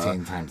 my 18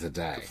 God. times a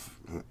day.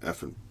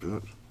 Effing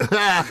bitch.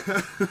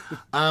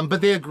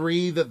 But they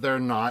agree that they're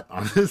not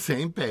on the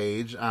same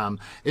page. And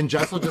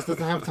Jessel just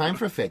doesn't have time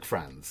for fake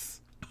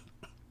friends.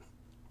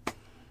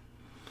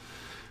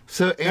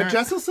 So Now,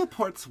 Jessel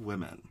supports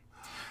women.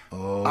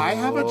 Oh. I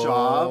have a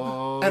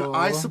job, and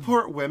I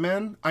support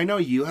women. I know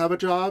you have a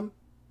job.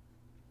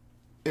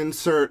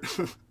 Insert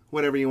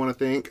whatever you want to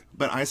think,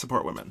 but I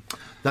support women.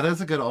 That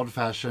is a good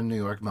old-fashioned New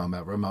York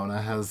moment. Ramona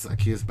has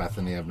accused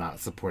Bethany of not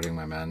supporting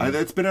women.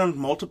 It's been on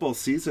multiple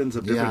seasons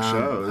of different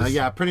shows.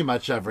 Yeah, pretty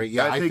much every.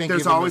 Yeah, I think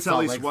there's even always in at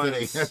Salt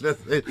least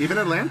Lake one. Even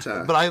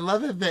Atlanta. But I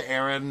love it that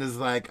Aaron is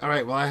like, all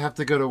right, well, I have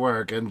to go to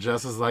work. And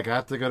Jess is like, I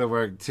have to go to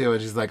work too.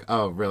 And she's like,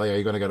 oh, really? Are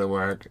you going to go to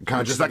work?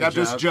 Kind of just like, I'm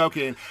just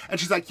joking. And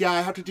she's like, yeah,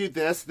 I have to do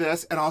this,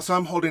 and also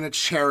I'm holding a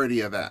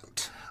charity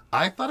event.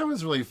 I thought it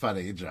was really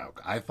funny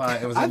joke. I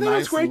thought it was a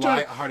nice,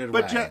 lighthearted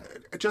way.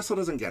 But Jessel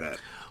doesn't get it.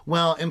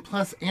 Well, and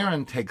plus,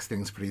 Aaron takes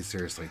things pretty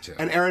seriously, too.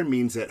 And Aaron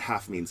means it,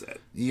 half means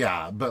it.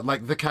 Yeah, but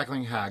like the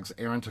Cackling Hags,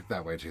 Aaron took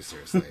that way too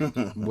seriously.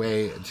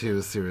 Way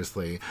too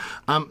seriously.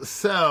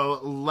 So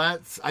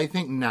I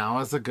think now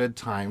is a good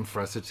time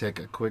for us to take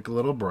a quick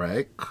little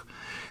break.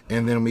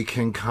 And then we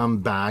can come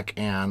back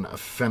and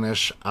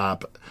finish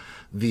up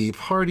the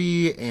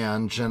party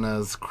and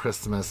Jenna's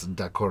Christmas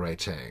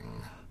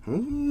decorating.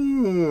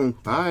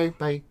 Bye.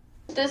 Bye.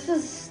 This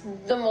is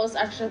the most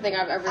extra thing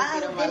I've ever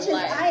seen in my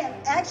life. I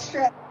am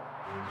extra.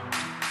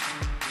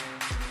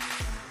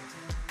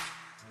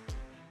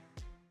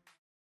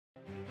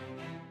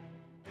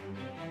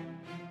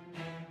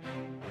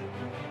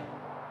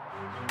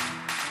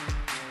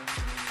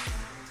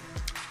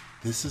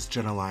 This is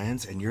Jenna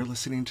Lyons, and you're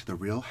listening to the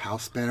Real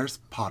Housebears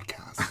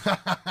podcast.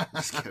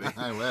 Just kidding.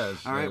 I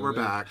wish. All right, we're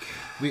back.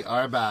 We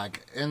are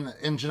back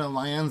in Jenna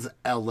Lyons'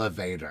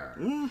 elevator.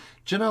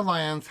 Jenna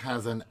Lyons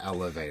has an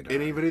elevator.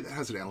 Anybody that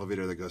has an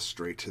elevator that goes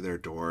straight to their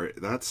door,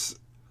 that's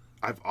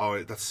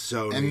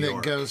so and New it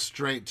York. goes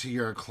straight to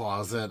your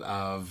closet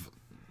of,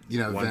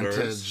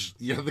 Wonders.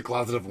 vintage. The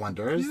closet of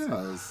wonders.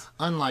 Yes.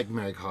 Unlike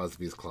Mary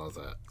Cosby's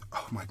closet.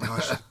 Oh my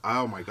gosh! I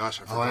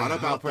forgot I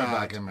about her that.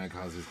 back in Mary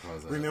Cosby's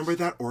closet. Remember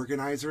that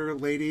organizer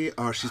lady?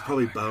 Oh, she's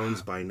probably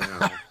bones by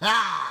now.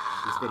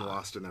 She's been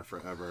lost in there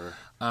forever.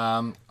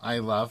 I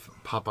love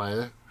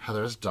Popeye,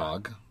 Heather's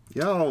dog.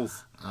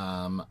 Yells.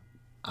 Again,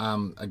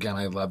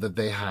 I love that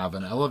they have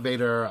an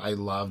elevator. I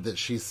love that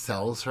she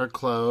sells her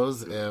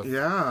clothes.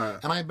 Yeah.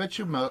 And I bet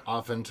you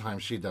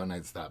oftentimes she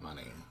donates that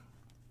money.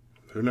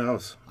 Who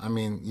knows? I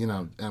mean,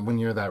 and when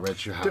you're that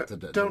rich, you have to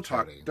don't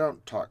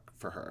talk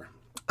for her.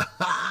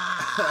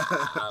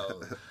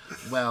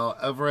 Well,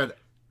 over at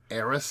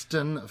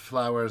Ariston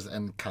Flowers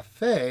and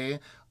Cafe,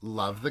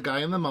 love the guy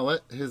in the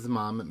mullet. His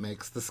mom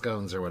makes the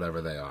scones or whatever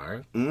they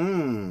are.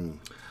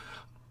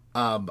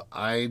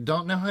 I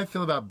don't know how I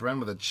feel about Bren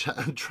with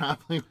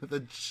traveling with a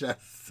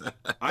chest set.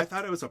 I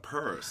thought it was a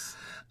purse.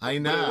 I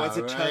know, But it was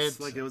a right? chest.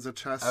 Like it was a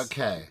chest.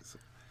 Okay.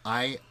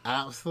 I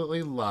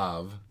absolutely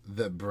love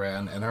that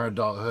Bryn in her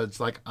adulthood's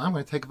like, I'm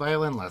going to take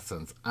violin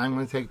lessons. I'm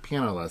going to take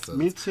piano lessons.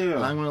 Me too.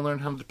 I'm going to learn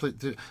how to play.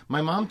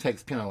 My mom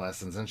takes piano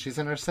lessons, and she's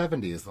in her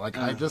 70s. Like,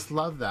 I just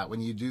love that when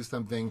you do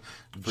something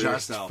For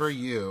just yourself. for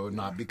you,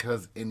 not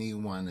because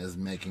anyone is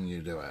making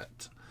you do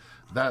it.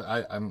 That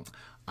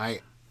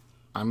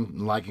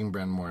I'm liking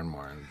Bryn more and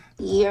more.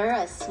 You're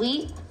a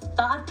sweet,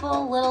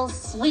 thoughtful little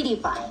sweetie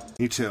pie.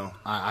 Me too.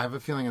 I have a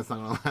feeling it's not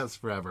going to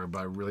last forever, but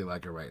I really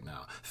like her right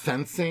now.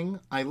 Fencing,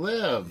 I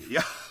live.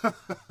 Yeah.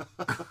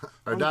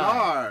 Or On die.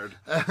 guard.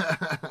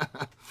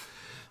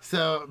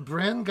 So,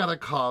 Bryn got a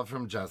call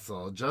from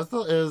Jessel.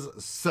 Jessel is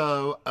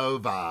so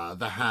over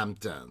the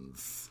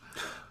Hamptons.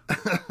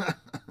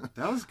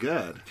 That was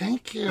good.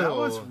 Thank you. That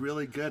was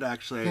really good,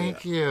 actually.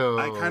 Thank you.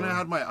 I kind of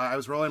had I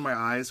was rolling my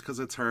eyes because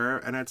it's her,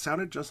 and it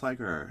sounded just like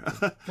her.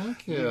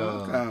 Thank you. You're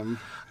welcome.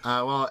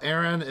 Well,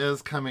 Aaron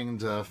is coming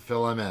to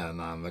fill him in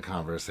on the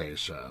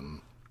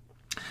conversation.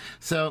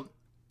 So,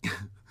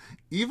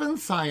 even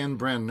Cy and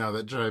Bryn know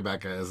that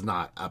Rebecca is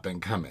not up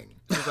and coming.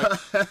 It's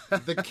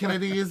like, the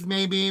Kennedys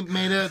maybe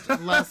made it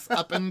less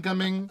up and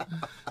coming.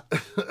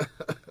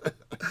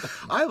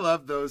 I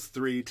love those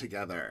three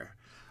together.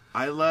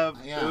 I love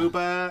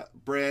Uba,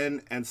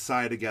 Bryn, and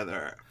Cy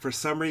together. For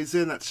some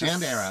reason, that's just...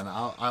 And Aaron.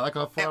 I like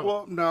all four.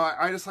 Well, no,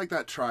 I just like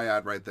that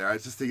triad right there. I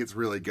just think it's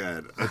really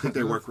good. I think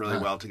they work really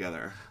well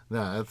together.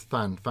 Yeah, it's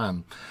fun.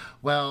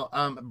 Well,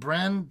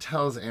 Bryn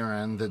tells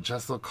Aaron that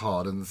Jessel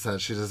called and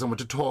says she doesn't want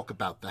to talk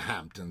about the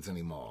Hamptons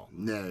anymore.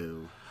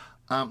 No.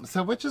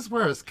 So which is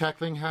worse,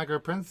 cackling hag or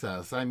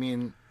princess? I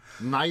mean,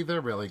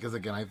 neither really, because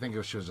again, I think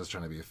she was just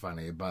trying to be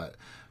funny, but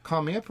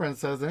call me a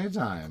princess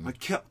anytime. I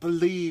can't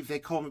believe they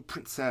call me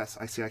princess.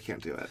 I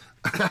can't do it.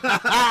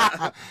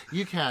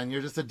 You can.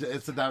 You're just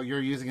it's about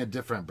you're using a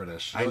different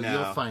British. I know.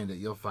 You'll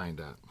find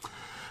it.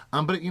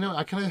 But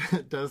I kind of,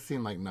 it does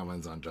seem like no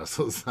one's on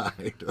Jessel's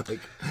side. Like,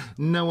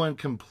 no one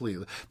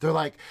completely. They're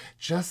like,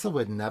 Jessel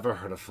would never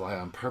hurt a fly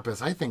on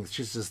purpose. I think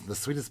she's just the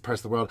sweetest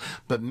person in the world.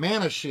 But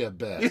man, is she a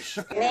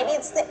bitch. Maybe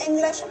it's the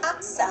English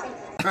accent.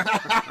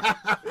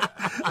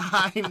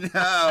 I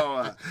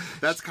know.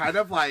 That's kind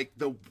of like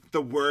the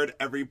word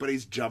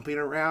everybody's jumping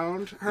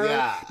around her.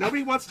 Yeah.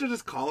 Nobody wants to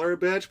just call her a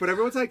bitch, but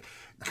everyone's like,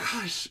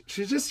 gosh,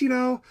 she's just, you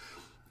know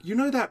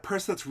that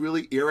person that's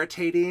really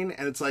irritating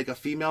and it's like a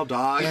female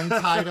dog?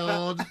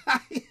 Entitled.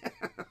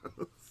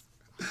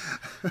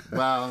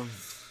 Well,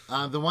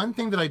 the one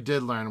thing that I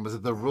did learn was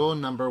that the rule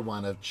number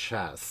 1 of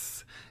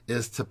chess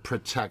is to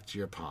protect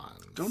your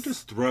pawns. Don't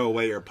just throw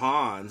away your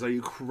pawns. Are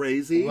you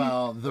crazy?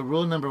 Well, the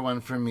rule number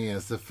 1 for me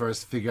is to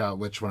first figure out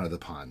which one are the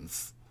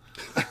pawns.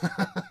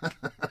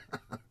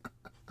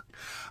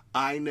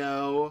 I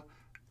know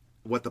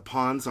what the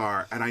pawns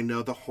are, and I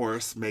know the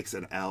horse makes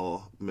an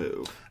L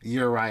move.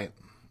 You're right.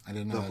 I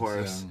didn't know The that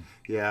horse.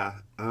 too. Yeah.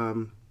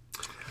 And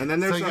then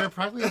there's So you're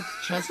practically a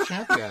chess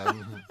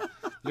champion.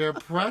 You're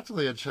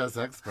practically a chess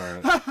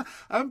expert.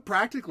 I'm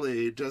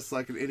practically just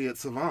like an idiot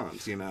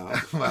savant, you know.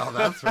 Well,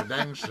 that's for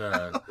dang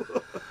sure.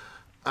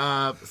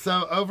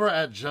 So over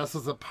at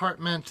Jessel's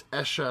apartment,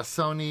 Esha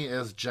Sony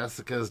is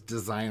Jessica's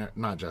designer.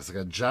 Not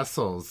Jessica,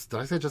 Jessel's.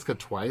 Did I say Jessica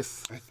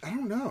twice? I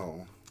don't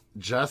know.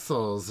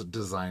 Jessel's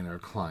designer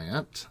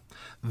client.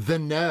 The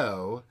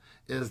No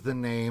is the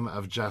name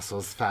of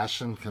Jessel's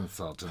fashion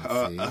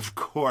consultancy. Of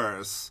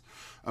course,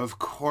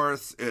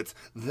 it's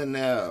the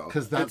No.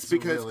 Because that's it's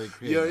because really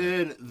creative. you're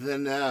in the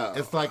know.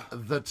 It's like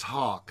The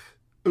Talk.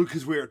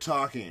 Because we are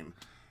talking.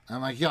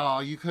 I'm like,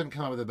 y'all, you couldn't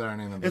come up with a better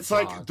name than The It's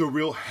Talk. like the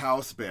real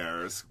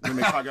Housebears when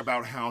they talk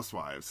about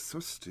housewives. So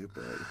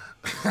stupid.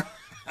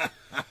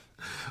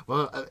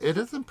 Well, it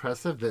is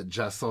impressive that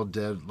Jessel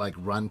did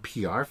run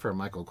PR for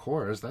Michael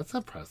Kors. That's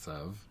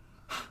impressive.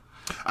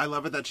 I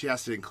love it that she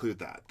has to include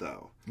that,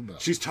 though. No.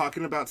 She's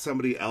talking about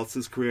somebody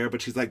else's career,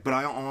 but she's like, but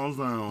I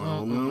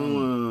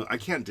also... I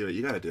can't do it.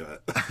 You gotta do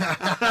it.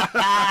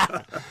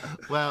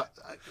 Well,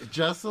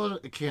 Jessel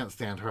can't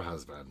stand her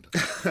husband.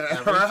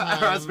 Her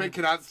husband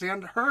cannot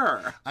stand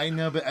her. I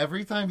know, but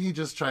every time he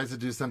just tries to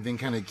do something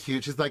kind of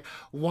cute, she's like,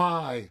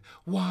 why?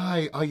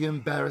 Why are you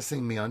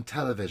embarrassing me on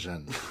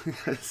television?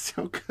 It's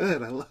so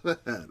good. I love it.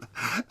 And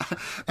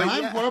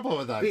I'm horrible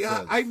with accents.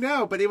 Yeah, I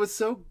know, but it was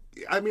so...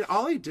 I mean,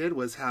 all he did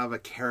was have a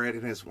carrot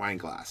in his wine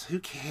glass. Who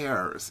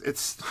cares?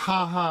 It's...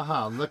 Ha, ha,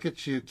 ha. Look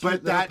at you. Cute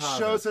But that little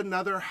shows puppet.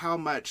 another how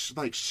much,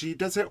 she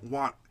doesn't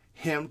want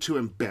him to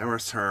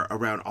embarrass her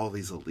around all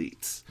these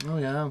elites. Oh,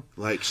 yeah.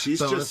 She's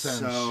But just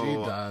listen, so she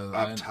does.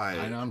 uptight.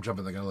 I know I'm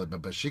jumping the gun a little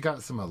bit, but she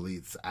got some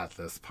elites at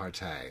this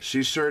party.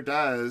 She sure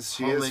does.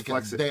 She is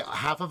flexible.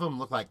 Half of them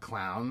look like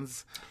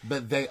clowns,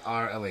 but they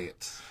are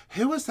elite.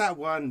 Who was that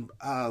one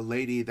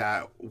lady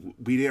that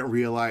we didn't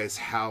realize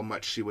how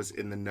much she was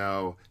in the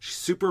know? She's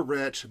super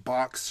rich,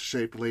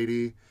 box-shaped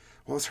lady.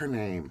 What was her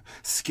name?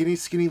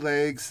 Skinny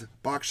legs,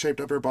 box-shaped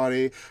upper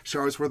body. She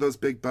always wore those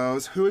big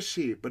bows. Who is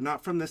she? But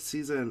not from this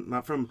season.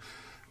 Not from...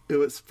 It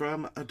was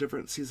from a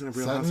different season of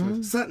Real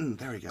Housewives. Sutton.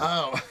 There we go.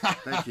 Oh.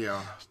 Thank you.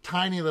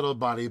 Tiny little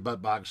body,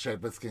 but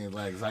box-shaped with skinny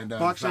legs. I know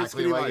Box-shaped,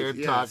 exactly skinny what legs,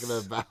 you're yes.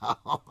 talking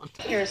about.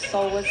 You're a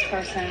soulless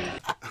person.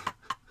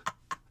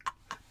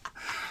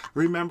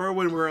 Remember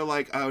when we were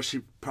like, oh, she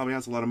probably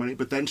has a lot of money,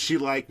 but then she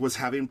like was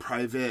having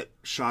private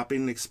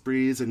shopping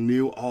sprees and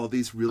knew all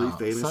these really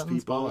famous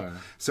Sutton's people. baller.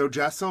 So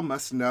Jessel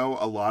must know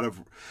a lot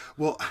of.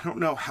 Well, I don't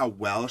know how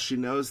well she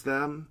knows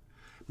them.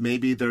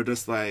 Maybe they're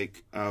just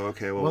like, oh,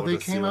 okay. Well, They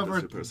just came see what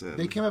over. this person-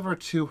 They came over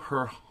to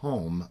her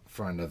home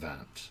for an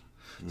event.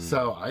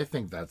 So I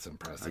think that's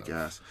impressive. I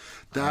guess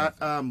that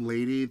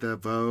lady, the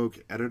Vogue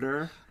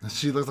editor.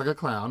 She looks like a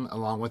clown,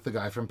 along with the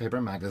guy from Paper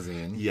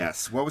Magazine.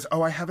 Yes. What was?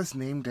 Oh, I have his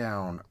name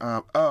down.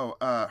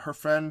 Her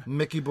friend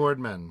Mickey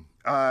Boardman.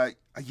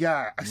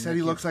 Yeah, I said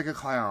he looks like a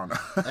clown.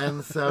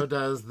 And so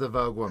does the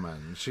Vogue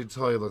woman. She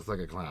totally looks like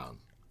a clown.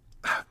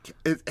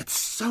 It's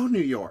so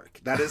New York.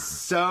 That is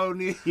so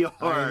New York.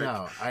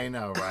 I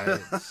know, right?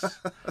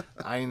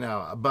 I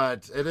know,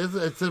 but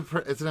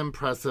it's an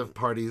impressive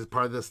party.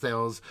 Part of the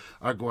sales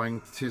are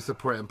going to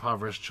support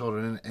impoverished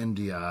children in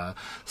India.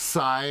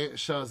 Sai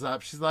shows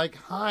up. She's like,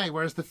 "Hi,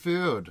 where's the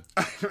food?"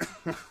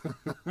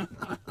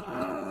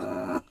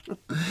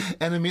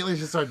 And immediately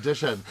she started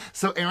dishing.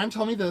 So Aaron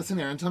told me this, and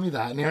Aaron told me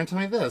that, and Aaron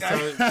told me this. So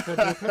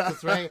do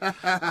this, right?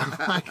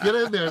 I'm like, get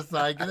in there,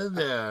 Sai, get in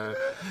there.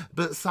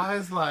 But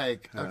Sai's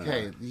like,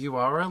 okay, you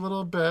are a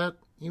little bit,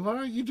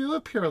 you do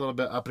appear a little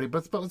bit uppity,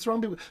 but what's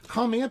wrong?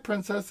 Call me a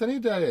princess any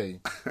day.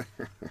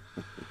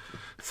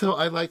 So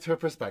I liked her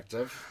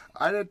perspective.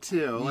 I did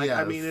too. Like, Yes.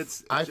 I mean,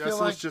 I feel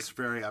Jessel's like- just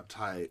very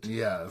uptight.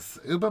 Yes.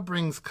 Uba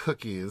brings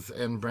cookies,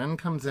 and Bryn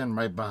comes in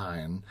right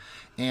behind.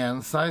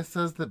 And Sai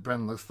says that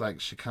Bryn looks like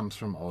she comes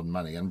from old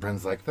money. And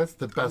Bryn's like, that's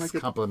the best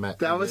God. compliment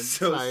That in was the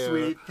so entire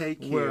sweet.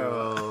 Thank you.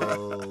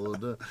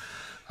 world.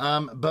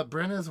 But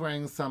Bryn is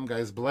wearing some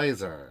guy's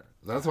blazer.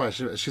 That's why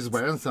she's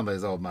wearing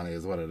somebody's old money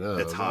is what it is.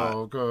 It's hot.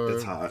 Oh, good.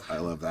 It's hot. I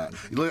love that.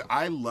 Look,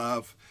 I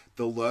love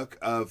the look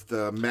of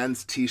the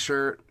men's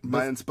T-shirt,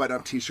 men's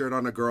button-up T-shirt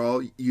on a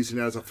girl using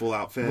it as a full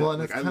outfit. Well,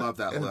 and like, it's I love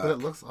that look. But it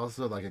looks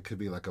also like it could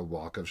be like a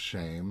walk of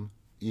shame.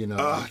 You know?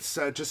 Oh, it's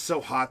just so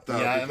hot though.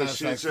 Yeah, and because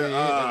that's she's sexy.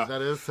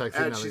 That is sexy.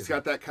 and Now she's that you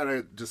got that kind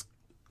of just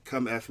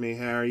come F me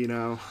hair, you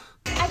know.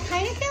 I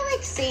kind of feel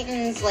like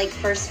Satan's like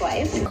first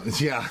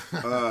wife. Yeah.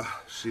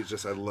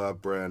 I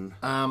love Bryn.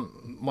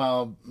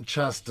 Well,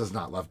 Chess does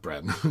not love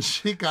Bryn.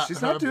 She's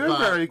She's not doing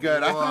very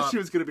good. I thought she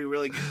was going to be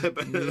really good,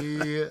 but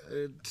Me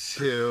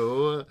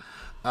too.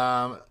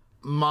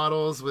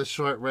 Models with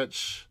short,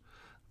 rich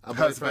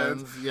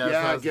husbands. boyfriends. Yeah,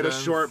 Yes, get a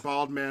husbands. short,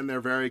 bald man. They're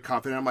very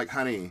confident. I'm like,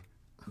 honey,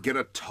 get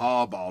a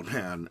tall, bald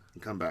man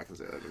and come back and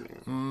say that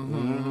to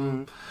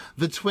me.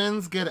 The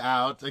twins get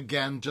out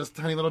again, just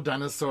tiny little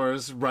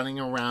dinosaurs running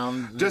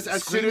around. Just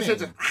as soon as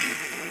it's...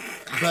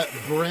 But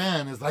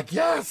Bran is like,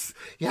 yes,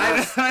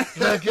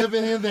 like, get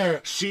in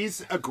there.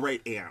 She's a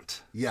great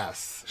aunt.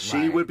 Yes, She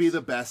right. would be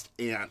the best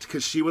aunt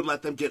because she would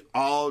let them get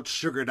all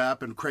sugared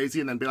up and crazy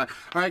and then be like,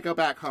 all right, go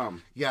back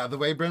home. Yeah, the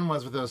way Bran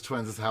was with those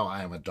twins is how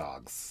I am with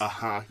dogs.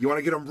 Uh-huh. You want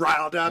to get them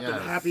riled up Yes.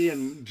 and happy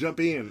and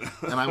jumpy and...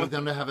 And I want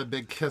them to have a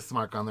big kiss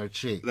mark on their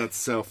cheek. That's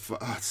so fun.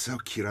 Oh, it's so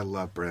cute. I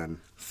love Bryn.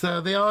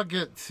 So they all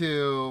get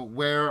to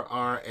where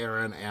are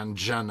Aaron and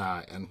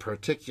Jenna in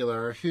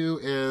particular, who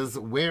is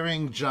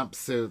wearing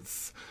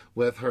jumpsuits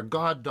with her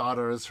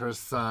goddaughters, her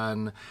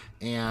son,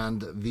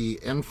 and the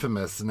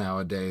infamous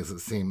nowadays, it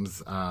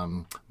seems,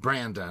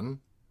 Brandon.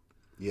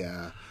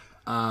 Yeah.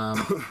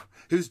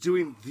 Who's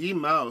doing the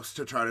most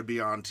to try to be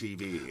on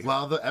TV.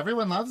 Well,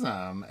 everyone loves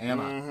him, and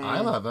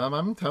I love him.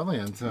 I'm totally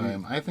into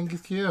him. I think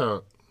he's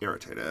cute.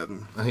 Irritated.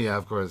 Yeah,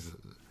 of course.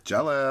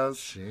 Jealous.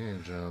 She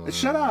ain't jealous.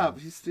 Shut up.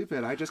 He's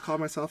stupid. I just called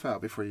myself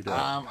out before you did.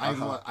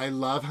 I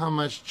love how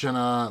much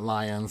Jenna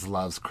Lyons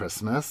loves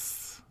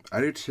Christmas.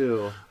 I do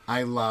too.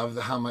 I love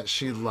how much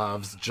she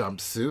loves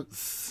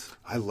jumpsuits.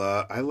 I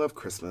love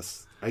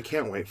Christmas. I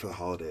can't wait for the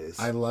holidays.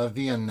 I love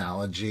the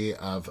analogy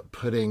of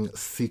putting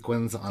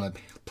sequins on a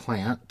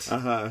plant.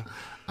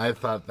 I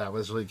thought that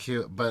was really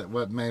cute. But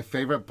what my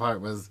favorite part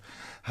was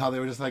how they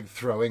were just like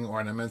throwing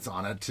ornaments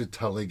on it to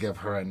totally give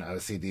her an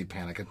OCD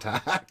panic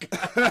attack.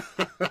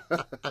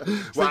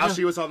 While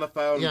she was on the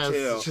phone Yes,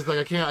 too. she's like,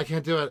 I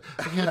can't do it.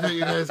 I can't do it,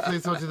 you guys.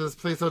 Please don't do this.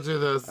 Please don't do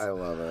this. I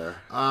love her.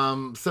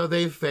 So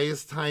they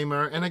FaceTime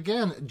her. And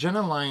again,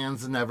 Jenna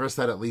Lyons never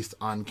said, at least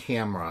on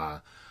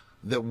camera,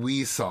 that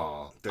we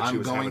saw, That she I'm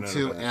was going having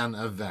to an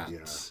an event.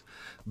 Yeah.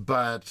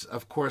 But,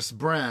 of course,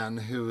 Bren,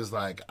 who was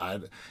like,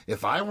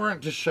 if I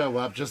weren't to show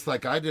up just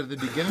like I did at the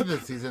beginning of the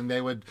season,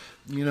 they would,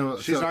 you know...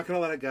 She's not going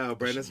to let it go.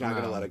 Brenda's not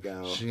going to let it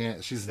go.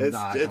 She's It's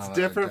not gonna let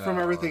different it from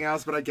go. everything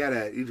else, but I get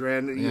it. You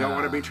don't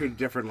want to be Yeah. treated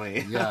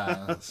differently.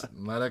 Yeah,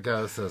 let it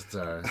go,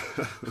 sister.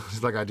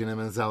 She's like Idina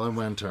Menzel in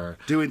Winter.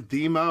 Doing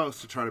the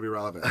most to try to be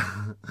relevant.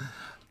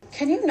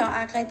 Can you not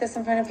act like this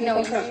in front of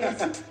people,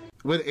 please?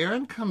 When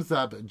Aaron comes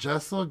up,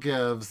 Jessel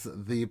gives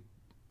the...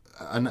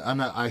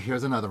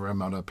 here's another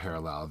Ramona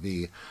parallel.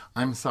 The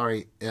I'm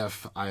sorry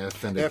if I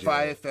offended If you.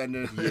 I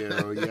offended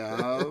you,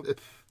 yep.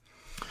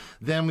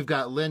 Then we've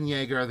got Lynn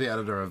Yeager, the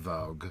editor of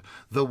Vogue.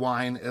 The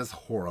wine is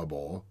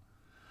horrible.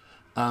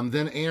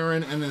 Then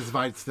Aaron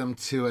invites them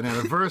to an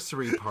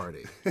anniversary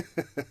party.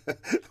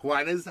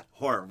 Wine is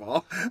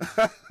horrible.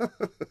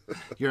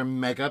 Your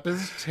makeup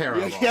is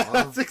terrible. Yeah,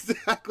 that's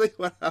exactly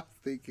what I was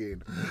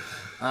thinking.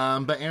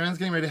 But Aaron's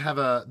getting ready to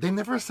have They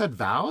never said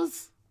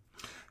vows?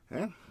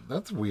 Yeah.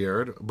 That's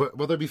weird. But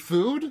will there be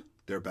food?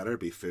 There better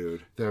be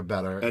food. There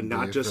better And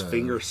not be just food.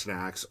 finger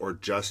snacks or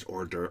just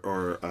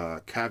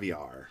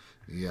caviar.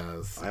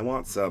 Yes. I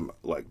want some,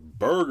 like,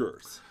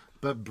 burgers.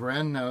 But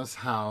Bren knows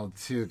how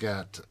to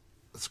get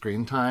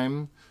screen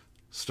time,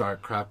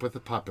 start crap with the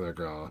popular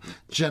girl,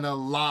 Jenna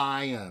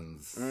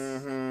Lyons.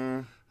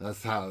 Mm-hmm.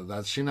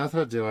 She knows how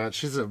to do it.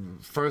 She's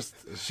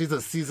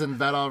a seasoned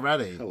vet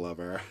already. I love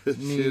her.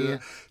 Me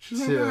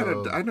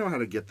too. I know how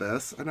to get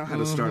this. I know how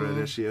to start an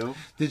issue.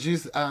 Did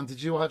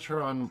you watch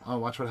her on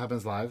Watch What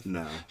Happens Live?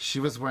 No.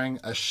 She was wearing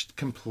a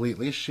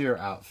completely sheer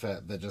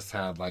outfit that just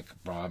had like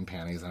bra and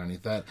panties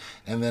underneath it,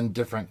 and then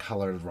different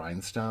colored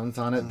rhinestones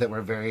on it that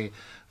were very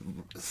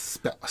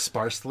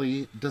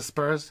sparsely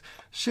dispersed.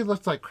 She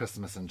looked like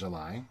Christmas in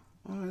July.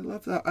 Oh, I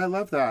love that. I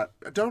love that.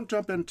 Don't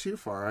jump in too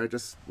far. I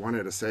just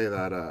wanted to say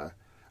that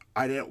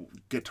I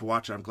didn't get to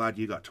watch it. I'm glad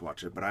you got to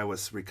watch it, but I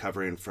was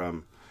recovering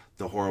from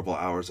the horrible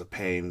hours of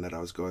pain that I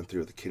was going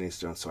through with the kidney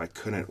stone, so I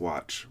couldn't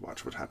watch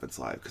What Happens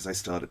Live because I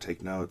still had to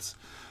take notes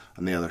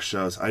on the other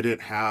shows. I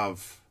didn't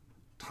have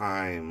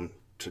time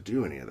to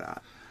do any of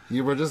that.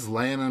 You were just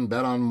laying in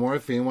bed on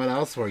morphine. What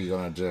else were you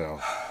going to do?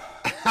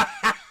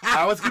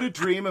 I was going to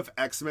dream of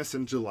Xmas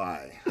in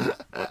July.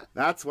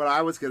 That's what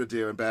I was going to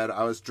do in bed.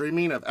 I was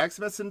dreaming of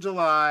Xmas in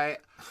July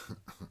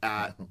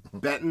at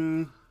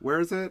Benton. Where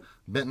is it?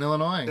 Benton,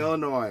 Illinois.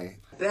 Illinois.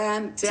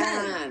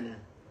 Benton.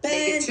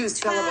 Make it 2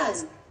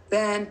 syllables.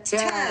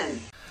 Benton.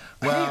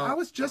 Well, hey, I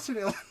was just in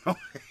Illinois.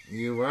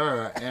 You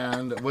were.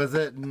 And was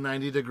it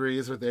 90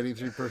 degrees with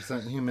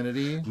 83%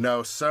 humidity?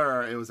 No,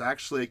 sir. It was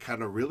actually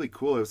kind of really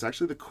cool. It was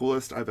actually the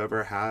coolest I've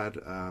ever had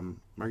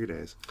Margie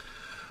Days.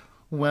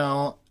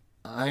 Well,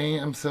 I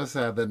am so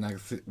sad that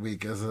next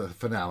week is a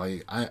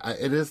finale.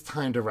 It is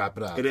time to wrap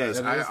it up. It is.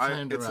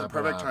 It's the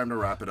perfect time to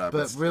wrap it up.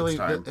 But really,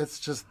 it's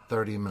just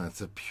 30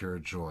 minutes of pure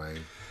joy.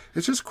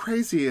 It's just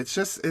crazy.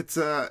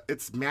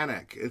 It's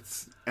manic.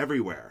 It's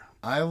everywhere.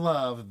 I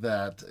love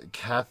that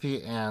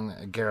Kathy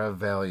Ann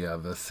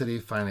Garavaglia, the city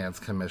finance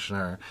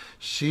commissioner,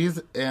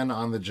 she's in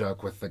on the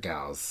joke with the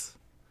gals.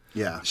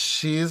 Yeah.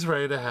 She's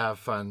ready to have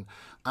fun.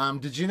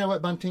 Did you know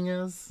what bunting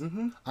is?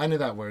 Mm-hmm. I knew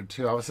that word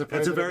too. I was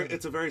surprised.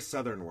 It's a very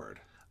southern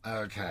word.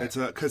 Okay.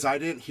 Because I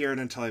didn't hear it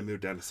until I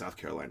moved down to South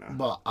Carolina.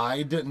 Well,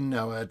 I didn't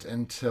know it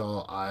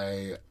until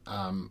I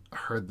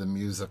heard the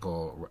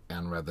musical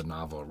and read the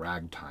novel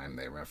Ragtime.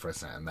 They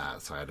reference it in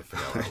that, so I had to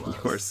figure out what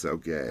it was. You're so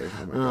gay.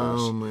 Oh my gosh.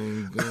 Oh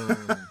my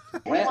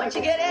god. Once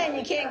you get in,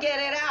 you can't get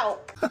it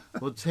out.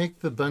 We'll take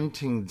the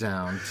bunting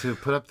down to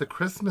put up the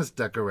Christmas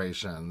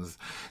decorations.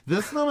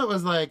 This moment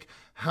was like,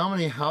 how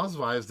many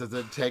housewives does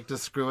it take to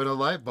screw in a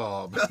light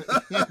bulb?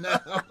 You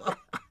know?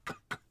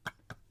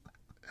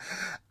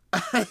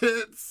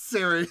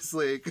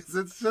 Seriously, because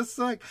it's just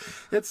like,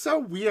 it's so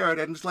weird.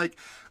 And it's like,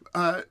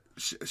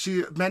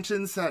 she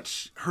mentions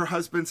that her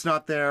husband's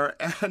not there,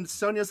 and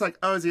Sonia's like,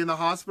 oh, is he in the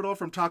hospital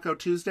from Taco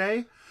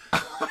Tuesday?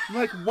 I'm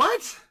like,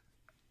 what?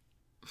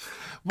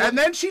 And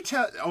then she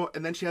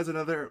has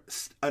another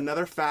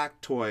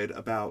factoid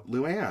about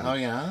Luann. Oh,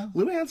 yeah?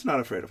 Luann's not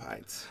afraid of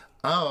heights.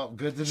 Oh,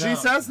 good to know. She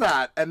says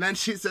that, and then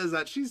she says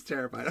that she's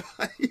terrified of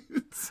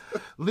heights.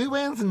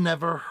 Luann's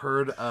never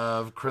heard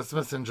of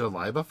Christmas in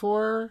July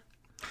before.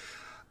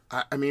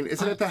 I mean,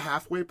 isn't it the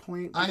halfway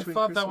point? I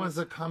thought Christmas? that was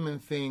a common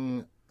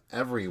thing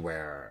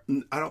everywhere.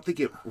 I don't think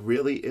it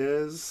really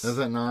is. Is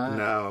it not?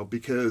 No,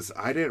 because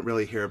I didn't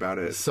really hear about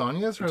it.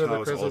 Sonia's heard of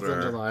the Christmas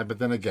in July, but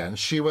then again,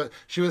 she was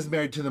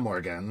married to the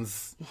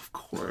Morgans. Of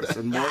course,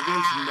 and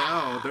Morgans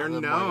know. They're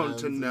known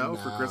to know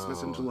for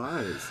Christmas in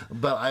Julys.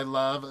 But I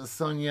love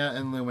Sonia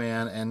and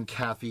Luann and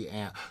Kathy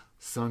Ann.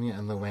 Sonia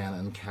and Luann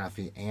and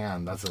Kathy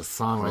Ann. That's a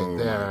song right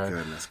there. Oh, my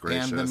goodness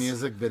gracious. And the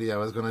music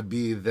video is going to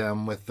be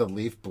them with the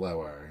leaf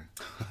blower.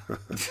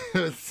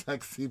 Doing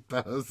sexy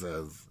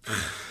poses.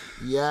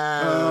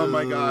 Yeah. Oh,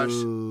 my gosh.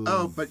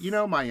 Oh, but you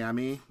know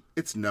Miami,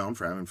 it's known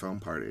for having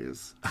foam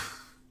parties.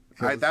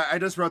 I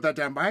just wrote that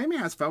down. Miami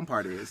has foam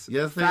parties.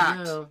 Yes, they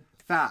do.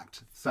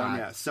 Fact.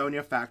 Sonia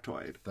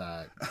factoid.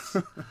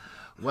 Fact.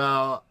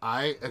 Well,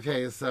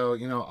 so,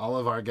 all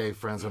of our gay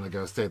friends want to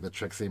go stay at the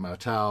Trixie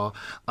Motel.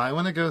 I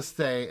want to go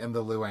stay in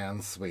the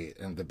Luann Suite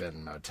in the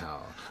Benton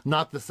Motel.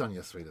 Not the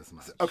Sonia Suite as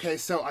much. Okay,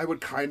 so I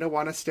would kind of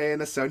want to stay in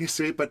the Sonia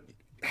Suite, but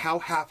how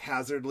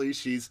haphazardly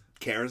she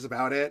cares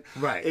about it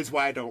is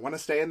why I don't want to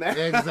stay in there.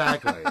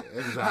 Exactly.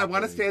 I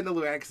want to stay in the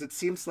Luann because it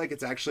seems like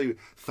it's actually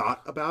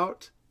thought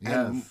about.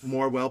 And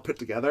more well put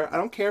together. I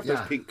don't care if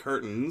there's pink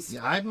curtains.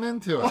 Yeah, I'm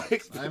into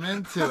it. I'm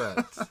into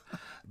it.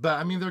 But,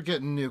 I mean, they're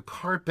getting new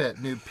carpet,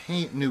 new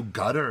paint, new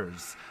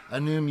gutters, a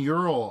new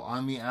mural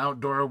on the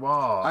outdoor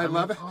wall. I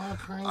love it. All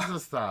kinds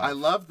of stuff. I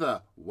love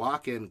the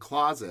walk-in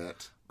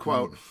closet.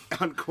 quote,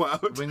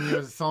 unquote. When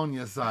you're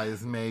Sonia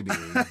size, maybe.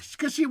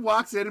 Because she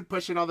walks in and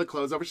pushing all the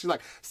clothes over. She's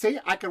like, see,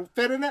 I can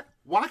fit in it.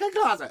 Walk-in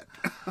closet.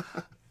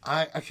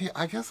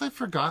 I guess I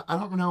forgot. I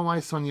don't know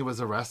why Sonia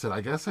was arrested.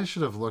 I guess I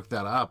should have looked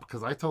that up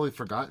because I totally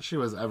forgot she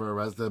was ever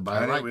arrested.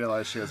 But I didn't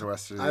realize she was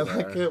arrested I either.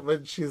 like it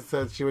when she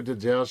said she went to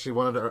jail. She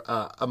wanted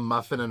a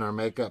muffin in her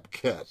makeup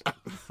kit.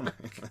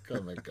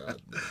 Oh my God,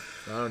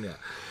 Sonia.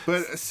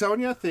 But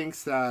Sonia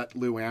thinks that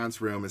Luann's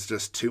room is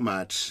just too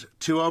much,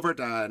 too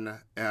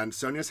overdone, and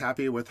Sonia's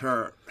happy with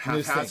her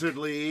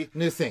haphazardly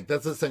new sink.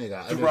 That's what Sonia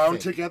got. thrown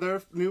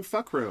together new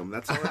fuck room.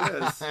 That's all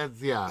it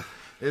is. Yeah.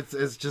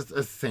 It's just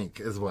a sink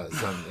is what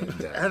Sonia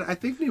did. And I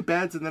think new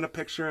beds and then a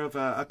picture of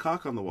a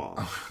cock on the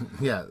wall.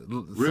 Yeah.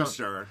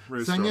 Rooster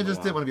Sonia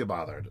just didn't want to be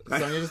bothered.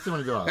 Sonia just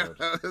didn't want to be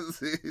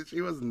bothered.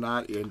 She was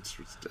not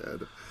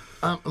interested.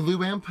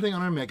 Luann putting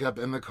on her makeup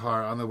in the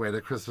car on the way to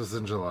Christmas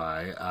in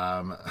July.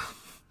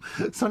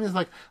 Sonia's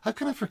like, I've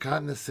kind of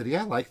forgotten the city.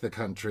 I like the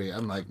country.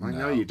 I'm like, I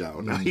know you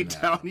don't. No, you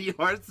don't. You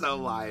are so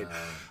lying.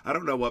 I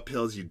don't know what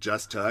pills you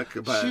just took,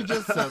 but she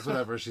just says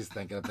whatever she's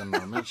thinking at the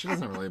moment. She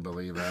doesn't really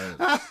believe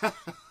it.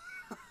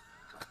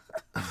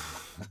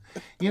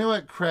 You know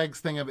what Craig's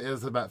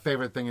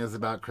favorite thing is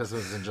about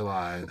Christmas in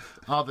July?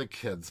 All the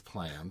kids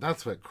playing.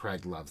 That's what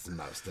Craig loves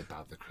most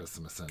about the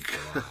Christmas in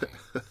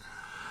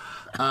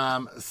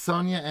July.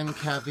 Sonia and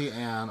Kathy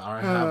Ann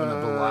are having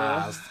a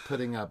blast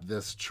putting up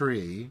this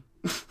tree.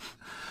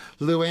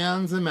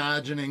 Luann's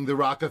imagining the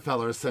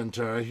Rockefeller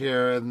Center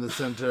here in the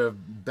center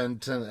of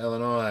Benton,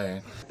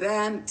 Illinois.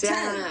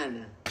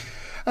 Benton.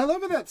 I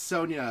love it that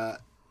Sonia,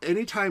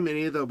 anytime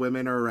any of the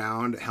women are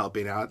around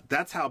helping out,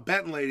 that's how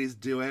Benton ladies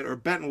do it, or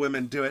Benton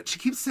women do it. She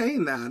keeps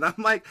saying that. And I'm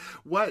like,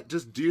 what?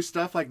 Just do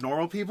stuff like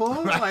normal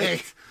people? Right.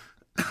 Like,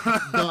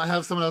 don't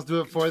have someone else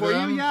do it for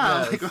them? you?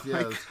 Yeah. Yes, Like,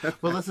 oh yes.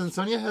 Well, listen,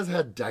 Sonia has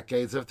had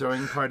decades of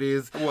throwing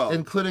parties,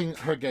 including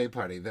her gay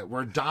party that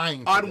we're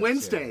dying to on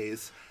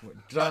Wednesdays.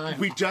 Dying.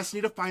 We just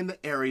need to find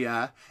the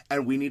area,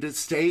 and we need to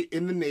stay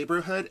in the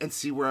neighborhood and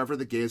see wherever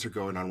the gays are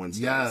going on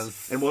Wednesdays.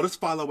 Yes. And we'll just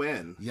follow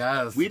in.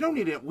 Yes. We don't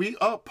need it.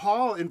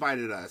 Paul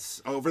invited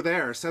us over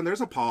there. So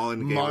there's a Paul in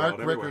the gay Mark, world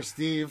Rick, everywhere. or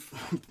Steve.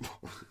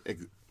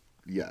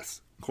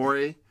 Yes.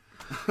 Corey.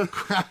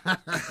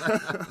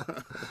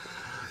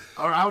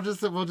 Or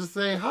we'll just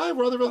say, hi,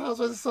 we're on the Real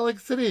Housewives of Salt Lake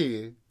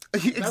City.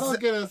 That'll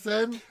get us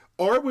in.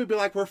 Or we'd be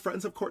like, we're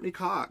friends of Courtney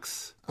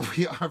Cox.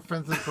 We are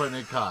friends of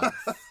Courtney Cox.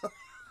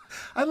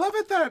 I love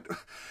it that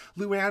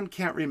Luann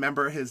can't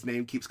remember his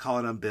name, keeps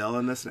calling him Bill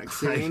in this next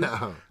scene. I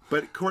know.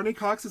 But Courtney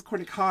Cox is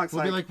Courtney Cox.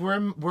 We'll be like,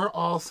 we're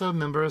also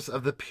members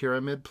of the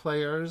Pyramid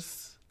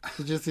Players.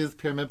 Did you see his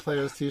Pyramid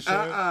Players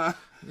t-shirt?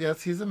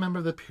 Yes, he's a member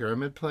of the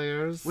Pyramid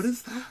Players. What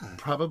is that?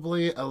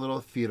 Probably a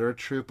little theater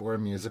troupe or a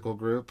musical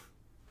group.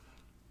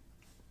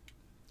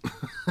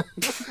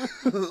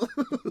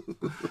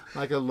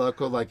 Like a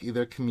local, like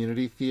either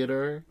community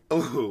theater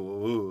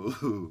or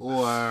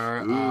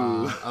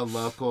a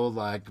local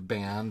like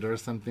band or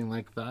something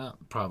like that,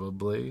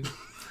 probably.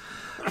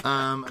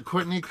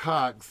 Courtney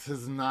Cox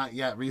has not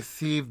yet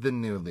received the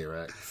new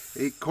lyrics.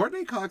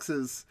 Courtney Cox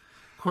is...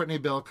 Courtney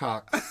Bill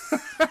Cox.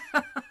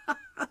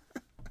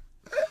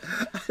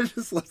 I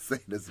just love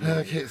saying his name.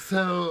 Okay,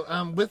 so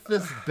with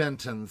this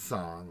Benton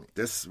song,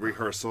 This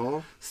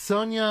rehearsal,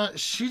 Sonia,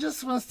 she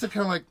just wants to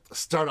kind of like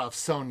start off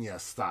Sonia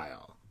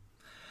style,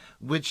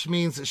 which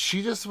means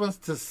she just wants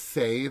to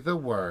say the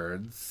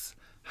words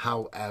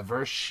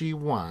however she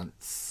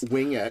wants.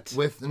 wing it.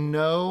 With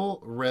no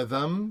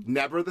rhythm,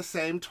 Never the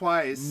same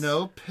twice.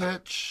 no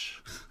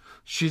pitch.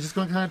 She's just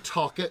going to kind of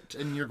talk it,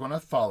 and you're going to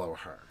follow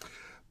her.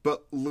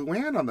 But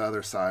Luann, on the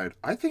other side,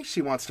 I think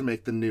she wants to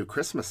make the new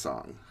Christmas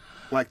song.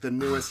 Like the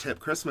newest hip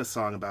Christmas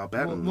song about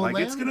Benton. Well,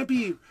 it's going to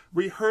be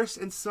rehearsed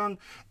and sung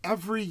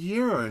every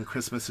year in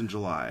Christmas in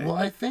July. Well,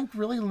 I think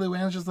really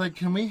Luann's just like,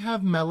 can we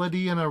have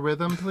melody and a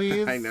rhythm,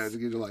 please? I know.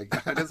 You're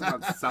like, I just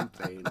want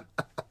something.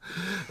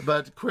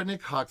 But Courtney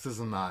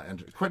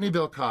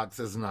Bill Cox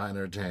is not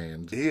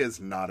entertained. He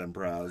is not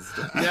impressed.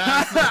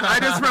 Yes. I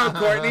just wrote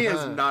Courtney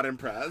is not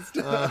impressed.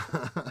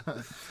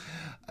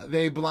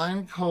 They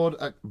blindfold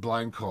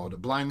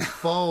Akash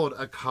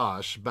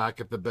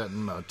back at the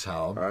Benton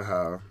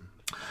Motel.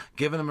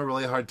 Giving him a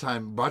really hard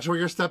time. Watch where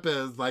your step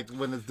is, like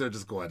when they're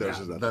just going There's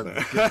down. just nothing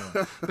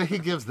there. But he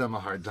gives them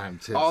a hard time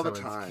too. All so the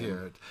time. It's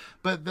cute.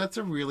 But that's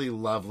a really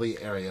lovely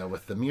area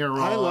with the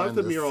mural. I love and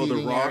the mural, the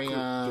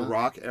seating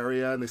rock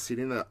area, and the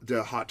seating.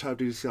 The hot tub.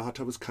 Did you see the hot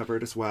tub was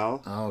covered as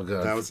well? Oh,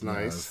 good. That was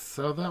nice. Yes.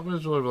 So that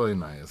was really, really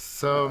nice.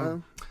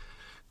 So,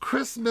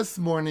 Christmas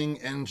morning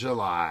in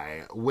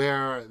July,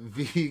 wear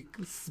the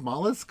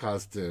smallest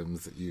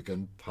costumes you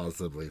can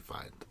possibly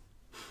find.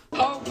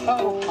 Ho,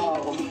 ho,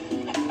 ho.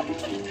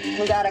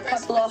 We got a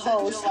couple of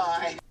hoes.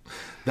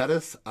 That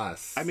is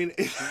us. I mean,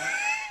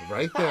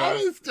 right there. I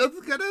was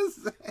just gonna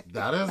say.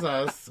 That is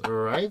us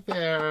right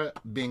there,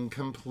 being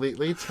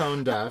completely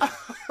tone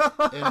deaf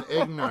and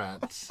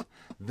ignorant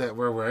that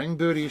we're wearing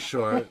booty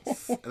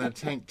shorts and a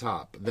tank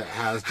top that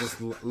has just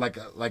like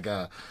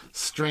a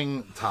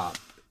string top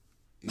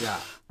Yeah,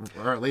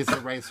 or at least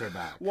erase her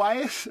back. Why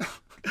is...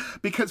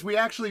 Because we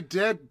actually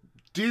did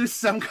do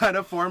some kind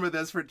of form of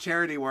this for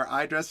charity where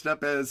I dressed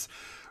up as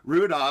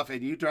Rudolph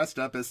and you dressed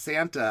up as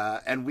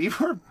Santa, and we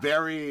were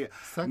very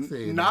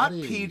sexy, not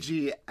naughty.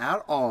 PG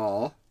at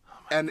all.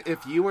 And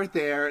if you were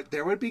there,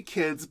 there would be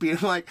kids being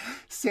like,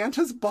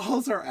 Santa's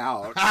balls are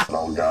out.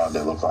 Oh, God,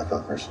 they look like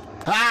hookers.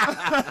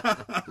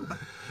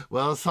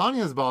 Well,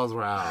 Sonia's balls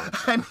were out.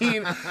 I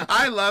mean,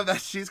 I love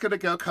that she's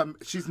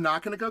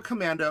not going to go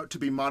commando to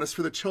be modest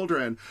for the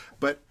children,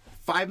 but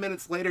 5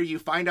 minutes later you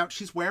find out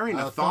she's wearing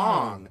a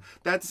thong.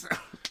 That's...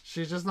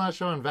 She's just not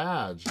showing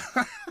vag.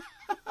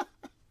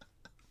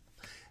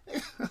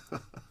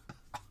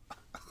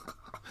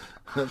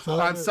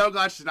 I'm so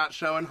glad she's not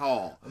showing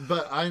whole.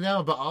 But I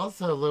know, but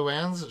also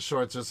Luann's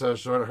shorts are so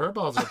short, her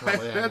balls are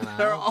probably hanging out.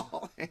 They're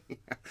all hanging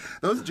out.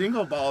 Those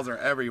jingle balls are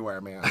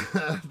everywhere, man.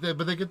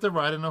 But they get to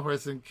ride in a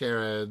horse and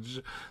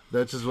carriage.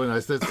 That's just really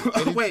nice.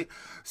 Wait,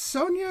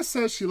 Sonia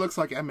says she looks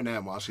like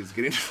Eminem while she's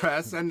getting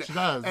dressed and, she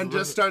does. And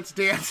just starts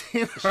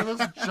dancing. She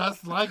looks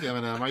just like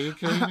Eminem. Are you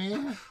kidding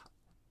me?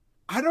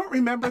 I don't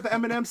remember the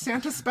Eminem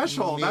Santa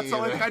special. Me That's the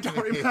only thing I don't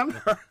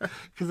remember.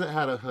 Because it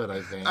had a hood,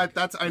 I think.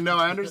 I know,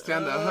 I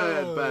understand the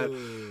hood, but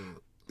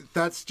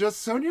that's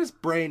just, Sonia's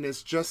brain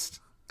is just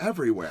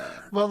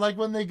everywhere. Well, like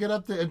when they get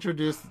up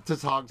to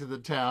talk to the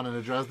town and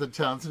address the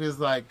town, Sonia's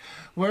like,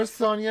 where's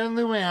Sonia and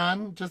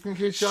Luann? Just in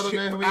case y'all don't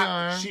know who we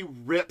are. She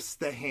rips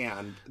the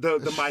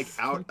mic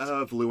out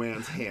of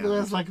Luann's hand.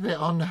 Luann's like, they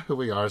all know who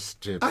we are,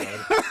 stupid.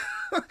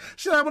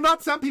 She's like, well,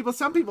 not some people.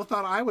 Some people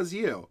thought I was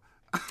you.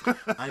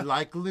 I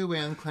like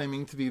Luann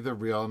claiming to be the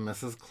real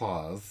Mrs.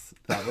 Claus.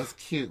 That was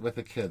cute with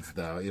the kids,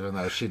 though, even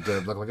though she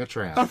did look like a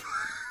tramp.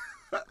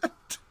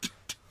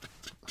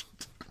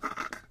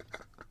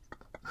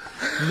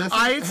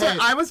 I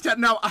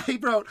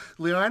wrote,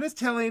 Luann is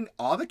telling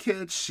all the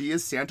kids she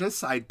is Santa's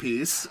side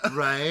piece.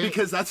 Right.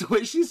 Because that's the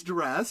way she's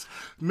dressed.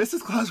 Mrs.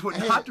 Claus would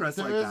not dress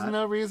like that. There is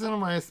no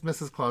reason why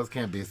Mrs. Claus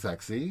can't be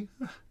sexy.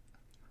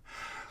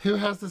 Who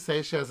has to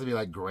say she has to be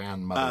like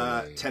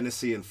grandmother?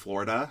 Tennessee and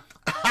Florida.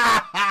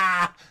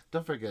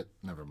 Don't forget,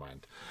 never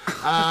mind.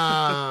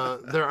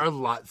 There are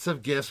lots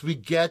of gifts. We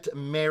get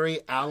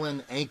Mary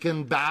Ellen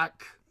Aiken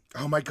back.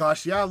 Oh my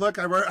gosh, yeah, look,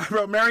 I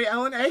wrote Mary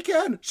Ellen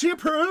Aiken. She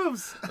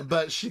approves.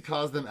 But she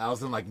calls them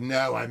elves and like,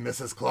 no, I'm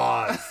Mrs.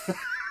 Claus.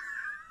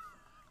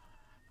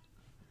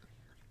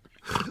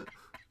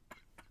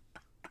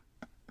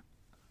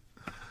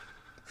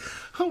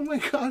 Oh my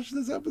gosh,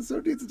 this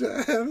episode needs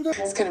to end.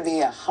 It's going to be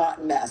a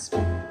hot mess.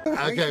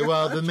 Okay,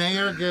 well, the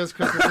mayor gives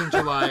Christmas in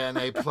July an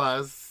A+.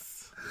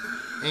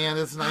 And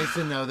it's nice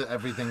to know that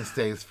everything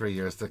stays for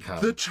years to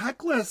come. The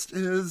checklist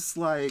is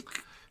like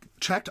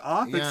checked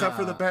off, except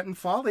for the Benton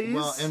Follies.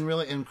 Well,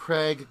 and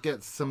Craig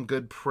gets some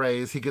good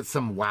praise. He gets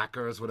some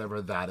whackers,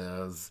 whatever that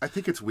is. I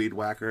think it's weed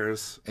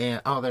whackers.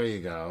 And there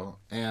you go.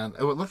 And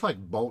it would look like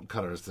bolt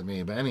cutters to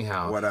me, but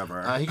anyhow.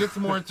 Whatever. He gets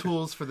more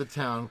tools for the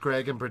town.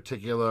 Craig in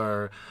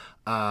particular.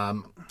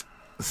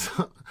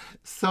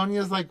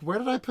 Sonia's like, where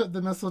did I put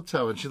the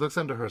mistletoe? And she looks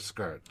under her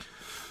skirt.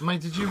 I'm like,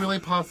 did you really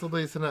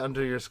possibly send it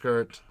under your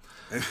skirt?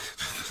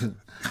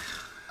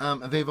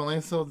 They've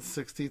only sold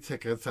 60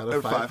 tickets out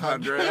of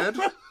 500.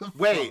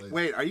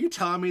 Wait, are you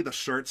telling me the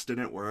shirts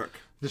didn't work?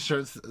 The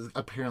shirts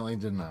apparently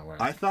did not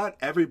work. I thought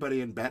everybody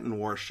in Benton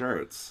wore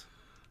shirts.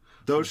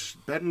 Those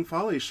Benton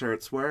Folly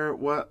shirts, what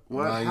well,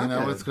 happened? You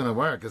know what's going to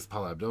work is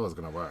Paula Abdul is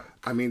going to work.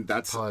 I mean,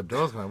 Paula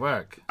Abdul is going to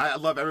work. I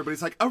love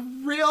everybody's like, a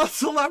real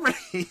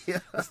celebrity.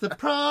 It's the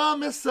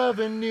promise of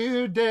a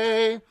new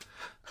day.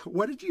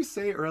 What did you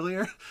say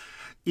earlier?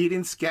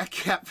 Eating scat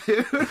cat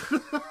food?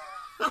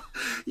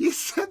 You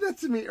said that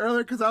to me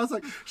earlier because I was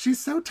like, she's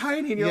so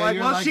tiny. And you're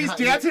like, she's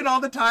dancing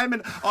all the time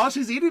and all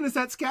she's eating is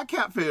that scat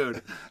cat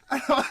food.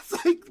 And I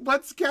was like,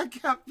 what's scat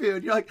cat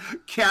food? You're like,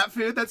 cat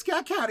food that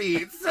scat cat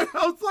eats. And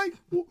I was like,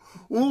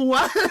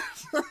 what?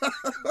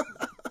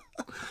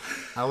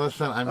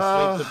 Listen, I'm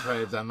sleep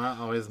deprived. I'm not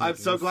always I'm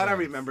so glad sense.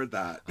 I remembered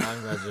that.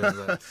 I'm glad you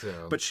remembered that too.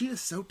 But she is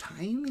so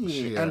tiny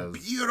she and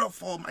is.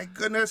 beautiful. My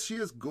goodness, she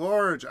is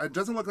gorge. It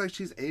doesn't look like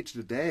she's aged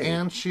a day.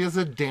 And she is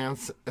a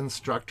dance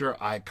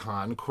instructor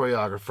icon,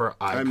 choreographer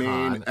icon. I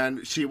mean,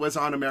 and she was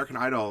on American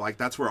Idol. Like,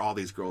 that's where all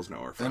these girls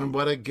know her from. And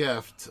what a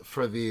gift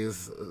for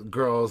these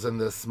girls in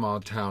this small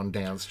town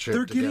dance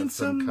troupe to get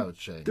some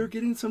coaching. They're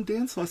getting some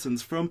dance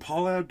lessons from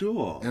Paula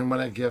Abdul. And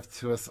what a gift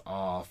to us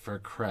all for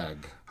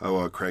Craig. Oh,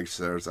 well, Craig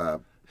shares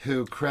up.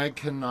 Craig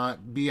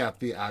cannot be at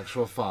the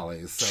actual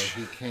Follies, so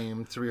he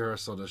came to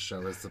rehearsal to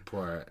show his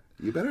support.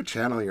 You better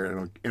channel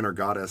your inner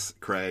goddess,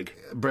 Craig.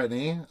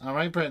 Brittany. All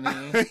right,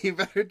 Brittany. You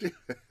better do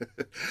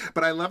it.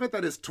 But I love it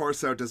that his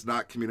torso does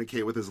not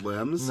communicate with his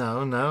limbs.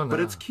 No.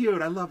 But it's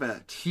cute. I love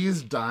it.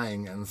 He's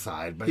dying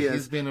inside, but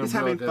he's being a he's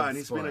real having good fun. sport.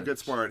 He's being a good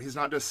sport. He's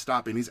not just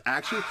stopping.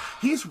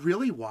 He's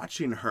really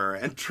watching her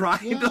and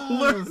trying to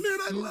learn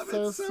it. I love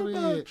it so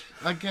much.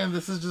 Again,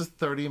 this is just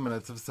 30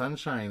 minutes of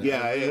sunshine.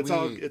 Yeah,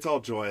 it's all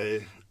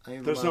joy.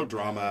 There's no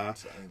drama.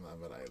 I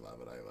love it.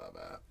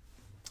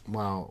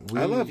 Wow.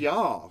 I love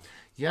y'all.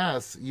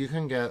 yes, you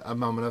can get a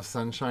moment of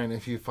sunshine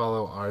if you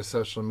follow our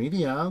social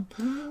media.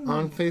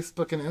 On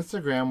Facebook and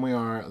Instagram, we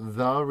are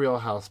The Real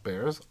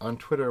Housebears. On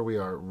Twitter, we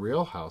are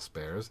Real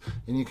Housebears.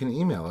 And you can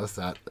email us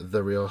at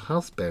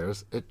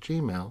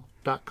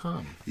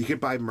therealhousebears@gmail.com. You can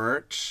buy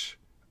merch.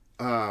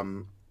 I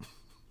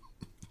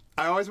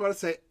always want to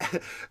say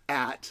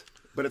at,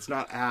 but it's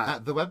not at.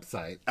 At the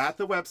website. At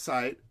the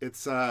website,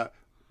 it's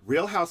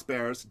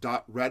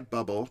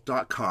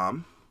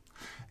realhousebears.redbubble.com.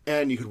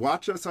 And you could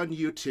watch us on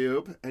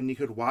YouTube, and you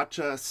could watch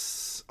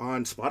us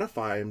on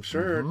Spotify, I'm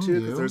sure,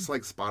 too, because there's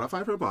like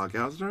Spotify for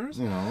podcasters.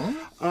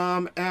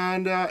 Yeah.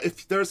 And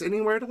if there's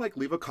anywhere to like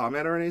leave a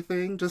comment or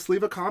anything, just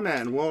leave a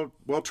comment, and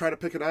we'll try to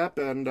pick it up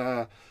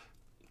and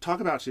talk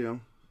about you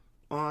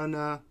on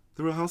The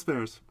Real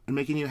Housebears and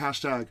making you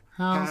hashtag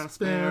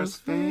Housebears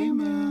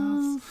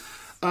famous.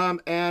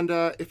 And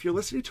if you're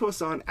listening to us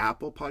on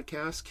Apple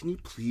Podcasts, can you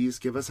please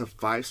give us a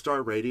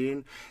 5-star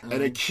rating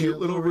and a cute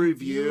little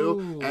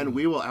review? And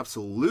we will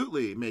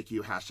absolutely make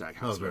you hashtag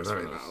Housebears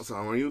famous.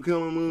 So you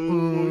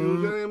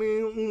come.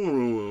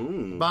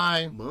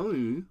 Bye.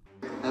 Bye.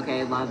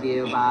 Okay, love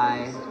you.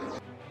 Bye.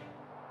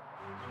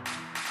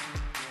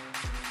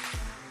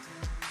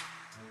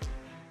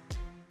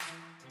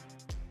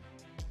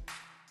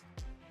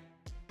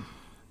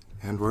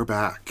 And we're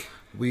back.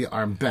 We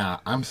are back.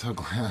 I'm so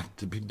glad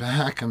to be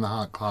back in the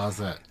hot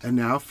closet. And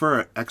now for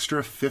an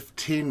extra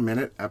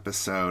 15-minute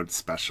episode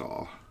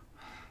special.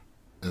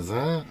 Is it?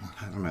 I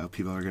don't know.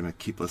 People are going to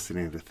keep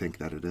listening to think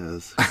that it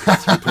is.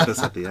 Because we put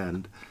this at the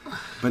end.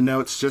 But no,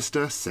 it's just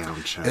a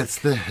sound check. It's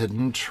the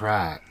hidden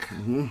track.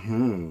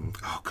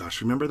 Oh,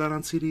 gosh. Remember that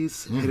on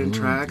CDs? Hidden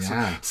tracks?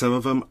 Yeah. Some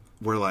of them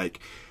were like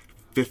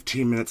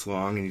 15 minutes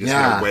long, and you just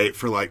gotta wait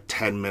for like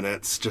 10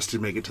 minutes just to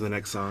make it to the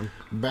next song.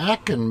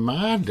 Back in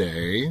my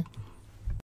day,